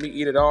motherfucker. Let me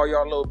eat at all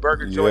y'all little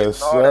burger joints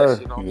and all that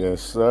shit, homie.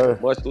 Yes, sir.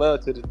 Much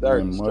love to the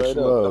 30s, straight up.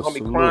 The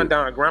homie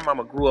Crenshaw,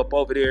 grandmama grew up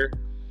over there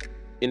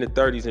in the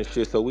 30s and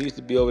shit, so we used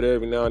to be over there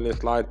every now and then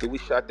sliding through. We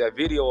shot that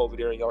video over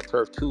there in y'all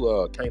turf,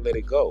 too, Can't Let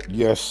It Go.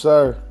 Yes,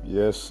 sir.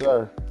 Yes,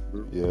 sir.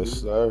 Yes,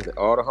 sir.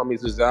 All the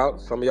homies was out.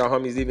 Some of y'all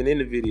homies even in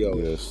the video.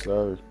 Yes,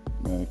 sir.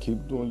 Man,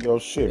 keep doing your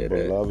shit,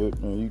 beloved.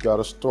 Man, you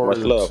got a story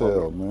to tell,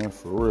 homie. Man,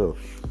 for real.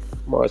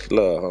 Much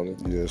love,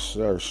 homie. Yes,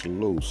 sir.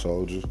 Salute,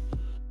 soldier.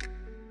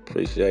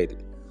 Appreciate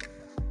it.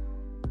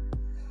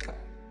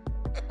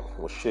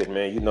 Well, shit,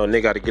 man. You know,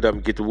 nigga got to get up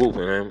and get the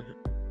whooping, man.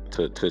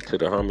 To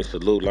the homie,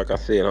 salute. Like I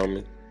said,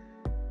 homie.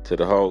 To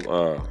the whole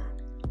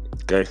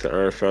Gangsta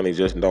Earn family,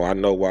 just know I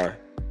know why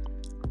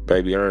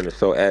Baby Earn is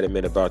so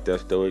adamant about that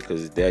story,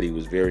 because his daddy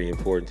was very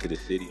important to the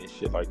city and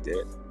shit like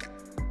that.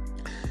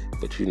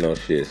 But you know,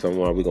 shit,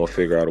 somehow we gonna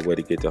figure out a way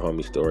to get the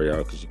homie story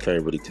out, because you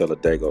can't really tell a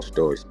Dago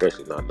story,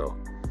 especially not no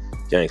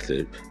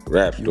gangster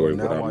rap story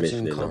without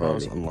mentioning the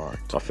homie.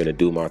 I'm finna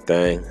do my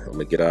thing. I'm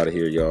gonna get out of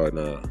here, y'all,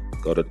 and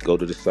go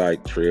to the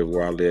site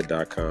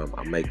trivwhereilive.com.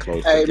 I make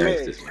clothes for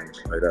gangsters, man.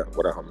 Straight up.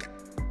 What up, homie?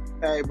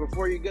 Hey,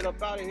 before you get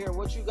up out of here,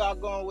 what you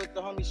got going with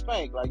the homie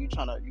Spank? Like, you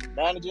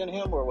managing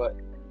him or what?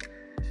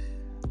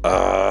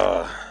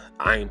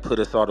 I ain't put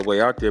us all the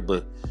way out there,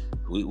 but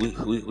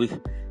we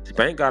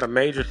Spank got a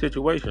major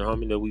situation,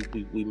 homie, that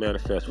we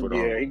manifest for them.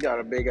 Yeah, he got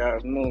a big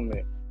ass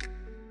movement.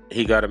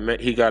 He got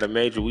a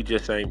major. We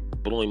just ain't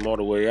blew him all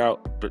the way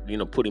out, but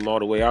put him all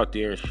the way out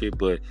there and shit.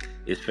 But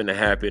it's finna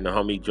happen. The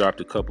homie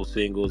dropped a couple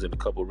singles and a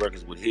couple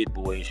records with Hit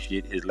Boy and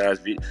shit. His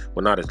last video,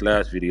 well, not his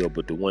last video,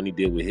 but the one he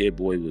did with Hit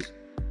Boy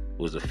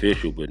was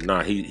official. But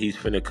nah, he's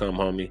finna come,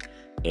 homie,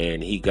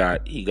 and he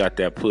got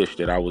that push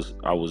that I was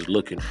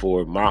looking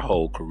for my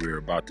whole career,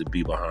 about to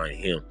be behind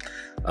him.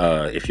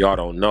 If y'all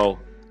don't know,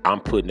 I'm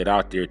putting it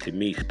out there. To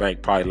me,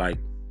 Spank probably like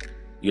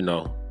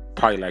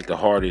the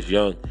hardest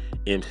young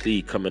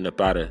MC coming up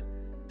out of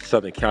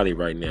Southern Cali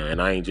right now, and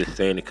I ain't just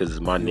saying it because it's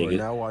my nigga.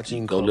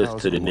 Go listen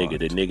to the nigga.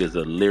 The nigga's a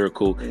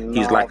lyrical.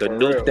 He's like a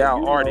new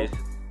style artist.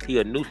 He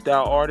a new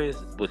style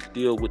artist, but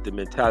still with the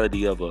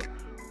mentality of a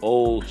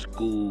old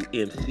school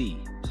MC.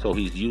 So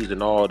he's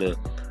using all the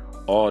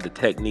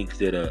techniques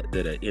that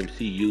a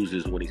MC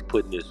uses when he's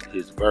putting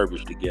his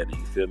verbiage together.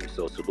 You feel me?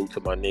 So salute to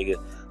my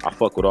nigga. I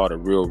fuck with all the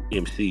real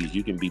MCs.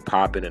 You can be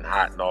popping and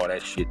hot and all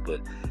that shit, but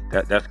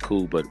that's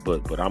cool. But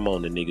I'm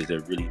on the niggas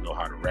that really know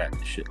how to rap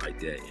and shit like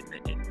that.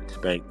 And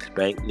Spank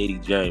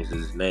Nitty James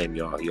is his name,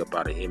 y'all. He up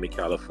out of Hemet,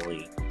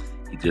 California.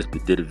 He just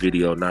did a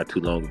video not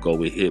too long ago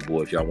with Hit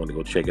Boy. If y'all want to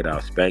go check it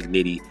out, Spank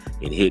Nitty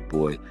and Hit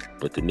Boy.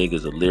 But the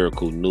nigga's a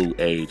lyrical new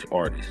age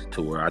artist,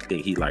 to where I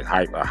think he like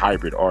a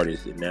hybrid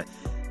artist in that.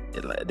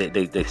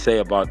 They say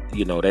about,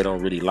 they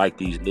don't really like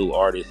these new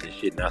artists and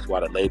shit, and that's why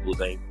the labels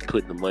ain't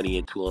putting the money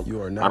into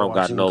them. I don't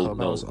got no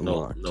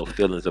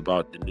feelings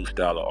about the new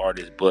style of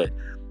artists, but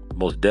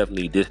most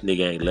definitely this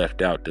nigga ain't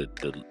left out the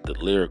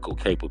lyrical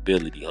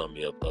capability,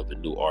 homie, of the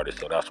new artist.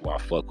 So that's why I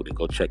fuck with it.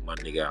 Go check my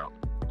nigga out.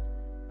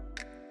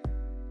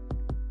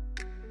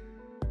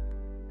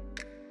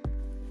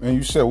 And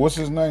you said, what's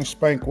his name?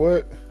 Spank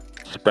what?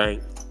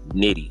 Spank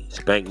Nitty.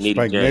 Spank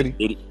Nitty James.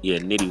 Nitty, yeah,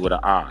 Nitty with an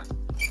I.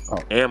 Oh.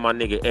 And my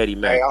nigga Eddie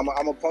Mack. Hey, I'm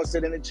gonna post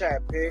it in the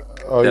chat, pig.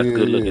 Oh, that's yeah,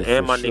 good looking. yeah,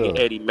 And my sure. nigga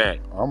Eddie Mack.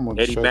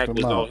 Eddie Mack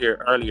was on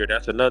here earlier.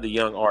 That's another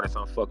young artist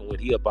I'm fucking with.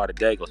 He up out of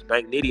Dago.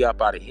 Spank Nitty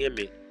up out of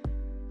Hemet.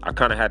 I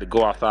kind of had to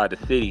go outside the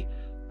city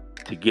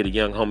to get a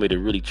young homie to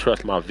really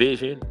trust my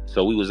vision.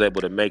 So we was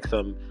able to make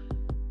something,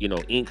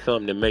 ink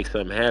something to make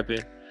something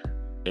happen.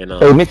 And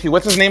hey, Mitchy,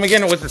 what's his name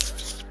again? What's it?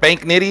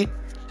 Spank Nitty?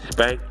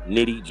 Spank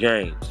Nitty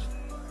James.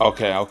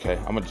 Okay. I'm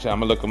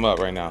gonna look him up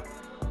right now.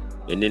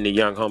 And then the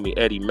young homie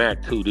Eddie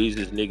Mack too. These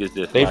is niggas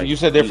that's you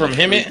said they're from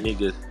Hemet?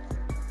 Niggas.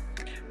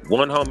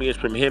 One homie is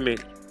from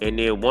Hemet, and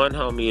then one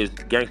homie is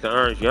Gangsta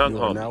Earn's young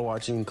homie. Now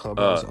watching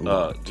ClubHouse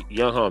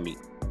young homie.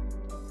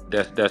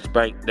 That's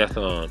Spank. That's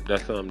the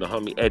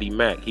homie Eddie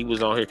Mack. He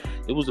was on here.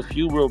 It was a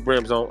few real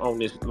brims on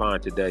this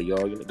line today,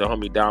 y'all. The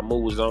homie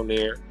Damu was on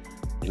there.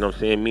 You know what I'm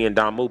saying? Me and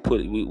Damu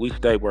we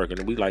stay working,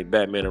 and we like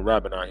Batman and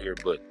Robin out here.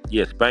 But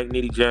yeah, Spank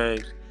Nitty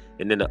James,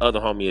 and then the other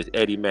homie is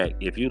Eddie Mack.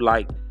 If you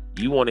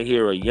want to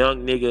hear a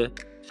young nigga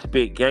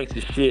spit gangster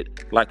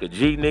shit like a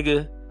G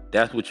nigga,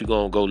 that's what you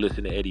gonna go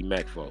listen to Eddie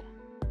Mack for.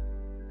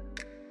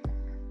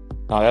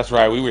 Oh, that's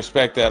right. We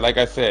respect that, like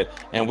I said.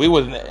 And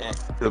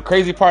the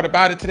crazy part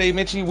about it today,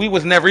 Mitchy, we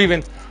was never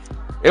even,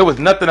 it was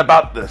nothing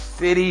about the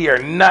city or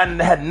nothing,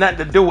 had nothing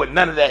to do with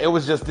none of that. It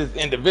was just this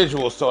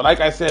individual. So like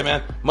I said,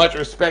 man, much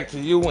respect to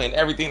you and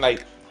everything,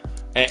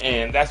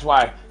 and that's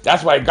why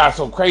it got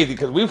so crazy,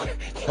 because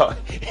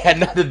it had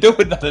nothing to do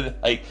with none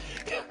of that.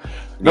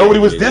 Nobody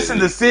was dissing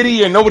the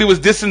city, or nobody was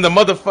dissing the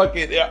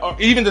motherfucking,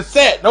 or even the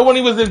set.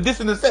 Nobody was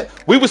dissing the set.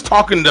 We was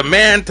talking the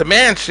man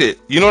shit.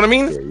 You know what I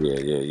mean?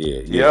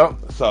 Yeah.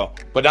 So,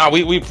 but now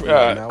I'm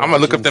gonna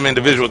look up them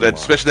individuals,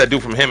 especially that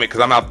dude from Hemet, because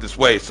I'm out this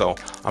way. So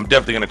I'm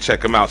definitely gonna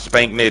check him out.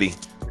 Spank Nitty.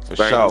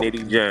 Spank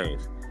Nitty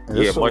James.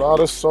 There's a lot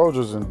of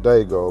soldiers in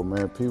Dago,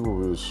 man. People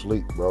will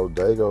sleep, bro.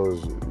 Dago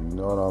is, you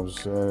know what I'm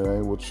saying? It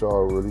ain't what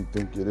y'all really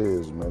think it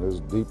is, man. It's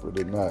deeper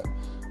than that.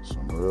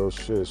 Some real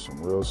shit,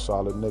 some real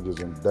solid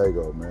niggas in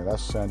Dago, man.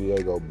 That's San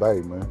Diego Bay,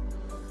 man.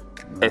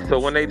 And so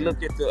when they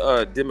look at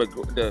the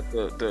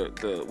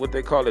what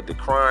they call it, the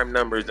crime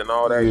numbers and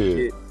all that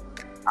shit,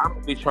 I'm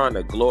gonna be trying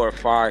to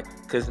glorify,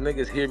 cause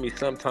niggas hear me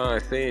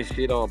sometimes saying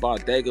shit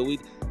about Dago.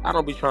 I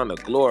don't be trying to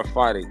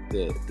glorify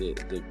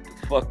the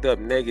fucked up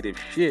negative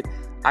shit.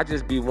 I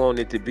just be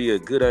wanting it to be a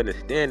good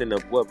understanding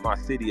of what my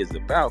city is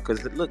about.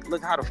 Cause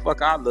look how the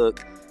fuck I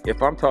look. If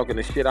I'm talking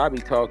the shit I be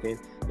talking,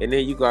 and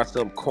then you got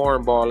some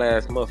cornball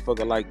ass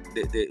motherfucker like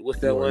what's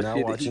that one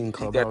shit?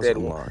 He got that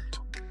one.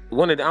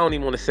 I don't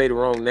even want to say the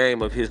wrong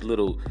name of his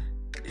little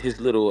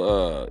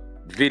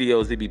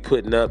videos he be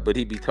putting up, but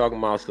he be talking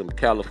about some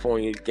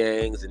California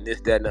gangs and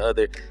this, that, and the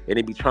other, and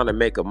he be trying to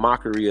make a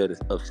mockery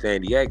of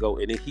San Diego,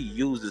 and then he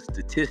uses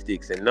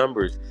statistics and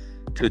numbers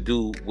to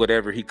do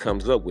whatever he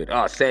comes up with.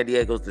 Oh, San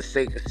Diego's the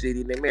safest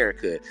city in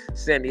America.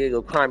 San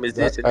Diego crime is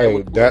this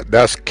and that.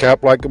 That's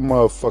cap like a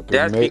motherfucker.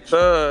 That's Mitch.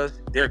 because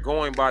they're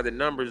going by the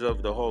numbers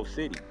of the whole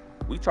city.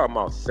 We talking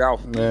about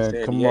Southeast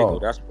San Diego.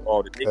 That's where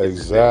all the niggas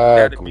is.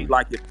 That'd be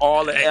like if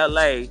all of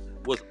LA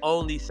was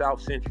only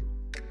South Central.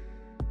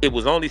 It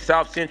was only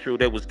South Central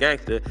that was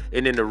gangster,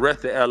 and then the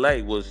rest of LA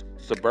was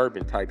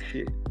suburban type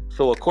shit.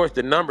 So of course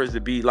the numbers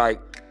would be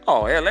like,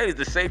 oh, LA is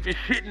the safest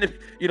shit in the,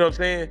 you know what I'm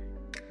saying?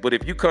 But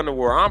if you come to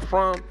where I'm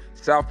from,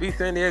 Southeast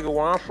San Diego,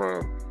 where I'm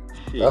from,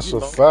 shit, that's a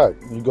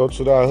fact. You go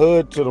to that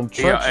hood, to them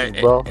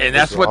trenches, bro. And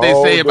that's what they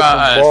say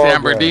about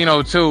San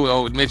Bernardino too.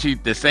 Oh, Mitchy,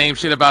 the same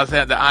shit about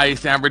the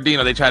San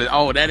Bernardino. They try to,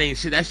 oh, that ain't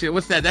shit. That shit,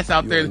 what's that? That's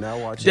out there,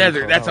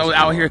 desert. That's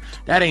out here.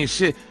 That ain't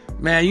shit.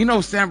 Man, you know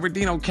San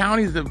Bernardino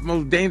County is the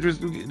most dangerous.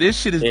 This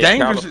shit is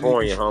dangerous. In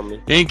California,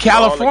 homie. In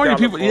California,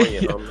 people.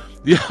 Homie.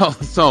 Yo,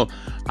 so,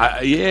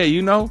 yeah,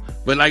 you know.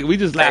 But like, we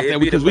just laugh at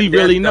because we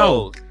really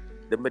know.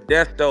 The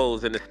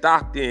Modestos and the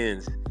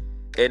Stocktons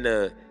and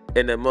the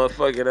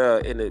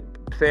motherfucking in the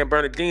San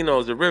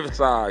Bernardinos, the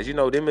Riversides, you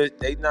know,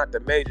 they not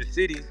the major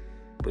cities,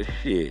 but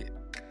shit,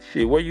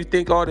 where you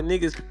think all the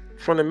niggas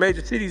from the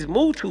major cities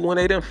moved to when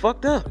they done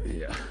fucked up?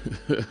 Yeah.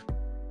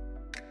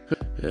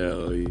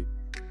 Hell yeah.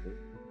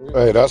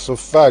 Hey, that's a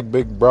fact,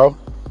 big bro.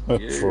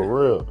 Yeah.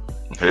 For real.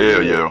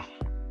 Hell yeah.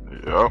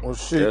 Yeah. Well,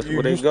 shit,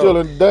 you still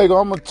in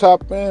Dago. I'm going to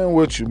tap in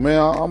with you, man.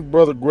 I'm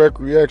Brother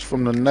Gregory X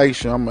from the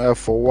Nation. I'm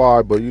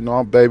FOY, but, you know,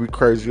 I'm Baby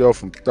Crazy O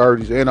from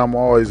 30s, and I'm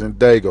always in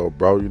Dago,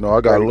 bro. You know,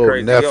 I got a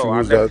little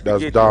nephew that's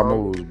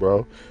Damus,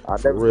 bro. I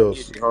never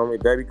forget you,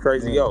 homie. Baby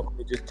Crazy O.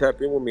 Just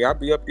tap in with me. I'll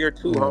be up there,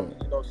 too,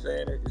 homie. You know what I'm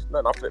saying? It's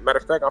nothing. Matter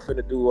of fact, I'm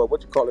finna do,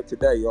 what you call it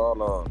today,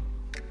 y'all?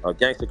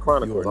 Gangster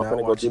Chronicles. I'm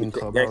finna go do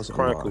the Gangster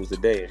Chronicles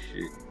today and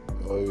shit.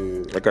 Oh,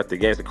 yeah. I got the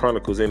Gangster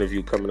Chronicles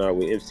interview coming out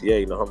with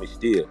MCA and the homie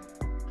Steel.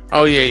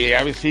 Oh yeah,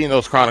 I've been seeing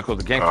those Chronicles,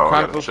 the Gangster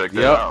Chronicles. Check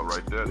that out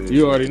right there.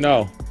 You already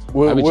know.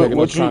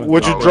 What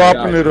you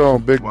dropping it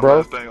on, big bro?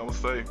 Last thing I'm gonna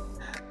say.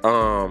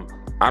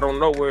 I don't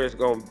know where it's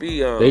gonna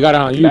be. They got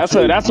it on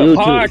YouTube. That's a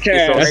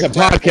podcast. That's a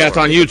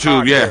podcast on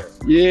YouTube. Yeah.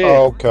 Yeah.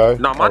 Oh,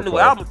 okay. Now my new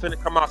album finna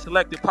come out.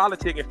 Selected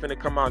Politicking finna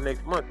come out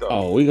next month though.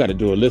 Oh, we got to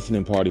do a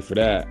listening party for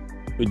that.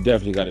 We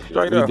definitely got to.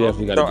 We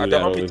definitely got to do that.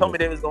 The homie told me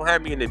they was gonna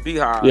have me in the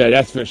Beehive. Yeah,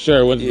 that's for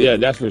sure. Yeah,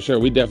 that's for sure.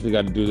 We definitely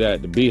got to do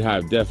that. The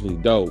Beehive definitely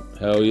dope.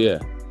 Hell yeah.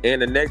 And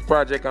the next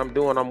project I'm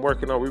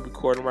working on, we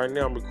recording right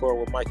now. I'm recording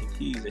with Mike and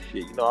Keys and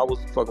shit. You know, I was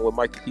fucking with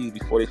Mike and Keys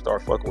before they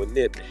started fucking with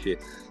Nip and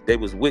shit. They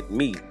was with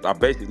me. I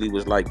basically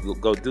was like,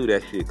 go do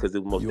that shit because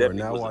it most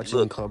definitely was a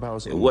look.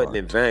 ClubHouse. It wasn't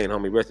in vain,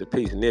 homie. Rest in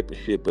peace, Nip and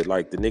shit. But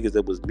like the niggas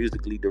that was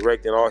musically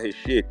directing all his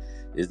shit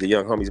is the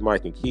young homies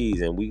Mike and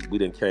Keys, and we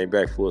done came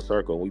back full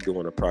circle. And we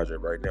doing a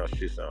project right now.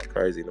 Shit sound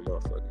crazy in the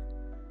motherfucker.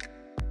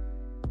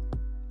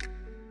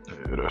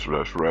 Yeah, that's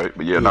right.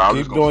 But yeah, I'm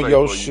keep just gonna doing say,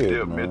 your bro, shit, you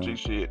did man. Mitchy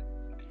shit.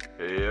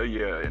 Hell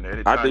yeah, and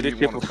anytime I do this you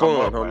shit want for to come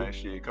fun, up, homie. man,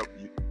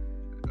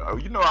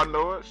 shit, you know I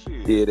know it.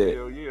 Shit. Yeah, that.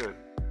 Hell yeah.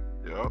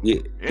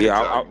 Yeah.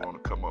 Anytime you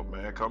want to come up,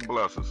 man, come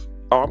bless us.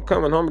 Oh, I'm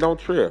coming, homie. Don't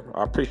trip.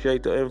 I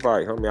appreciate the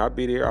invite, homie. I'll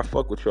be there. I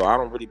fuck with y'all. I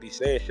don't really be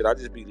saying shit. I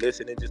just be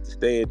listening just to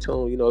stay in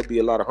tune. You know, it be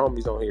a lot of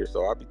homies on here,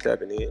 so I'll be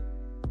tapping in.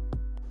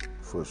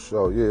 For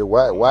sure, yeah.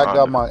 Wack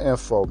got my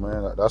info,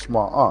 man. That's my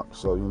aunt.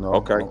 So you know,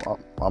 okay.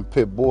 I'm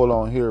Pitbull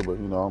on here, but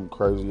you know, I'm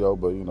Crazy O.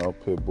 But you know,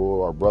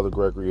 Pitbull, our brother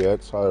Gregory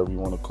X, however you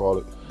want to call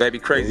it. Baby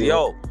Crazy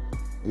O.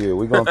 Yeah,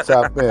 we gonna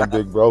tap in,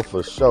 big bro,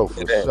 for sure,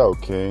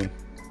 King.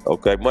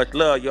 Okay, much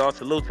love, y'all.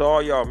 Salute to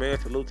all y'all, man.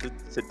 Salute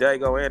to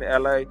Dago and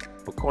LA,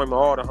 Pacoima,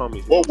 all the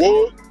homies.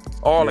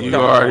 All the you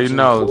already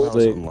know.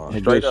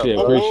 Straight up. Shit.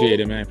 Appreciate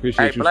it, man.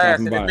 Appreciate you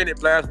Blast stopping in by. a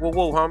minute, Blast. Woo,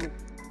 homie.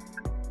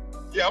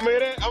 Yeah, I'm in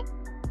that.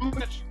 I'm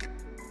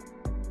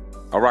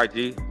all right,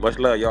 G. Much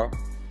love, y'all.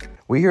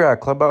 We here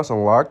at ClubHouse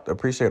Unlocked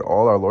appreciate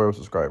all our loyal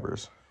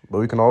subscribers, but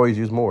we can always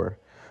use more.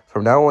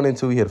 From now on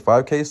until we hit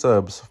 5K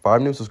subs,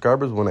 5 new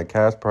subscribers win a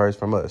cash prize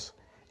from us.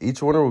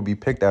 Each winner will be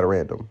picked at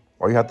random.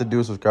 All you have to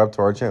do is subscribe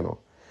to our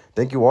channel.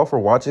 Thank you all for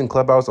watching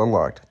ClubHouse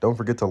Unlocked. Don't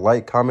forget to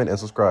like, comment, and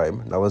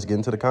subscribe. Now let's get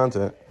into the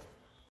content.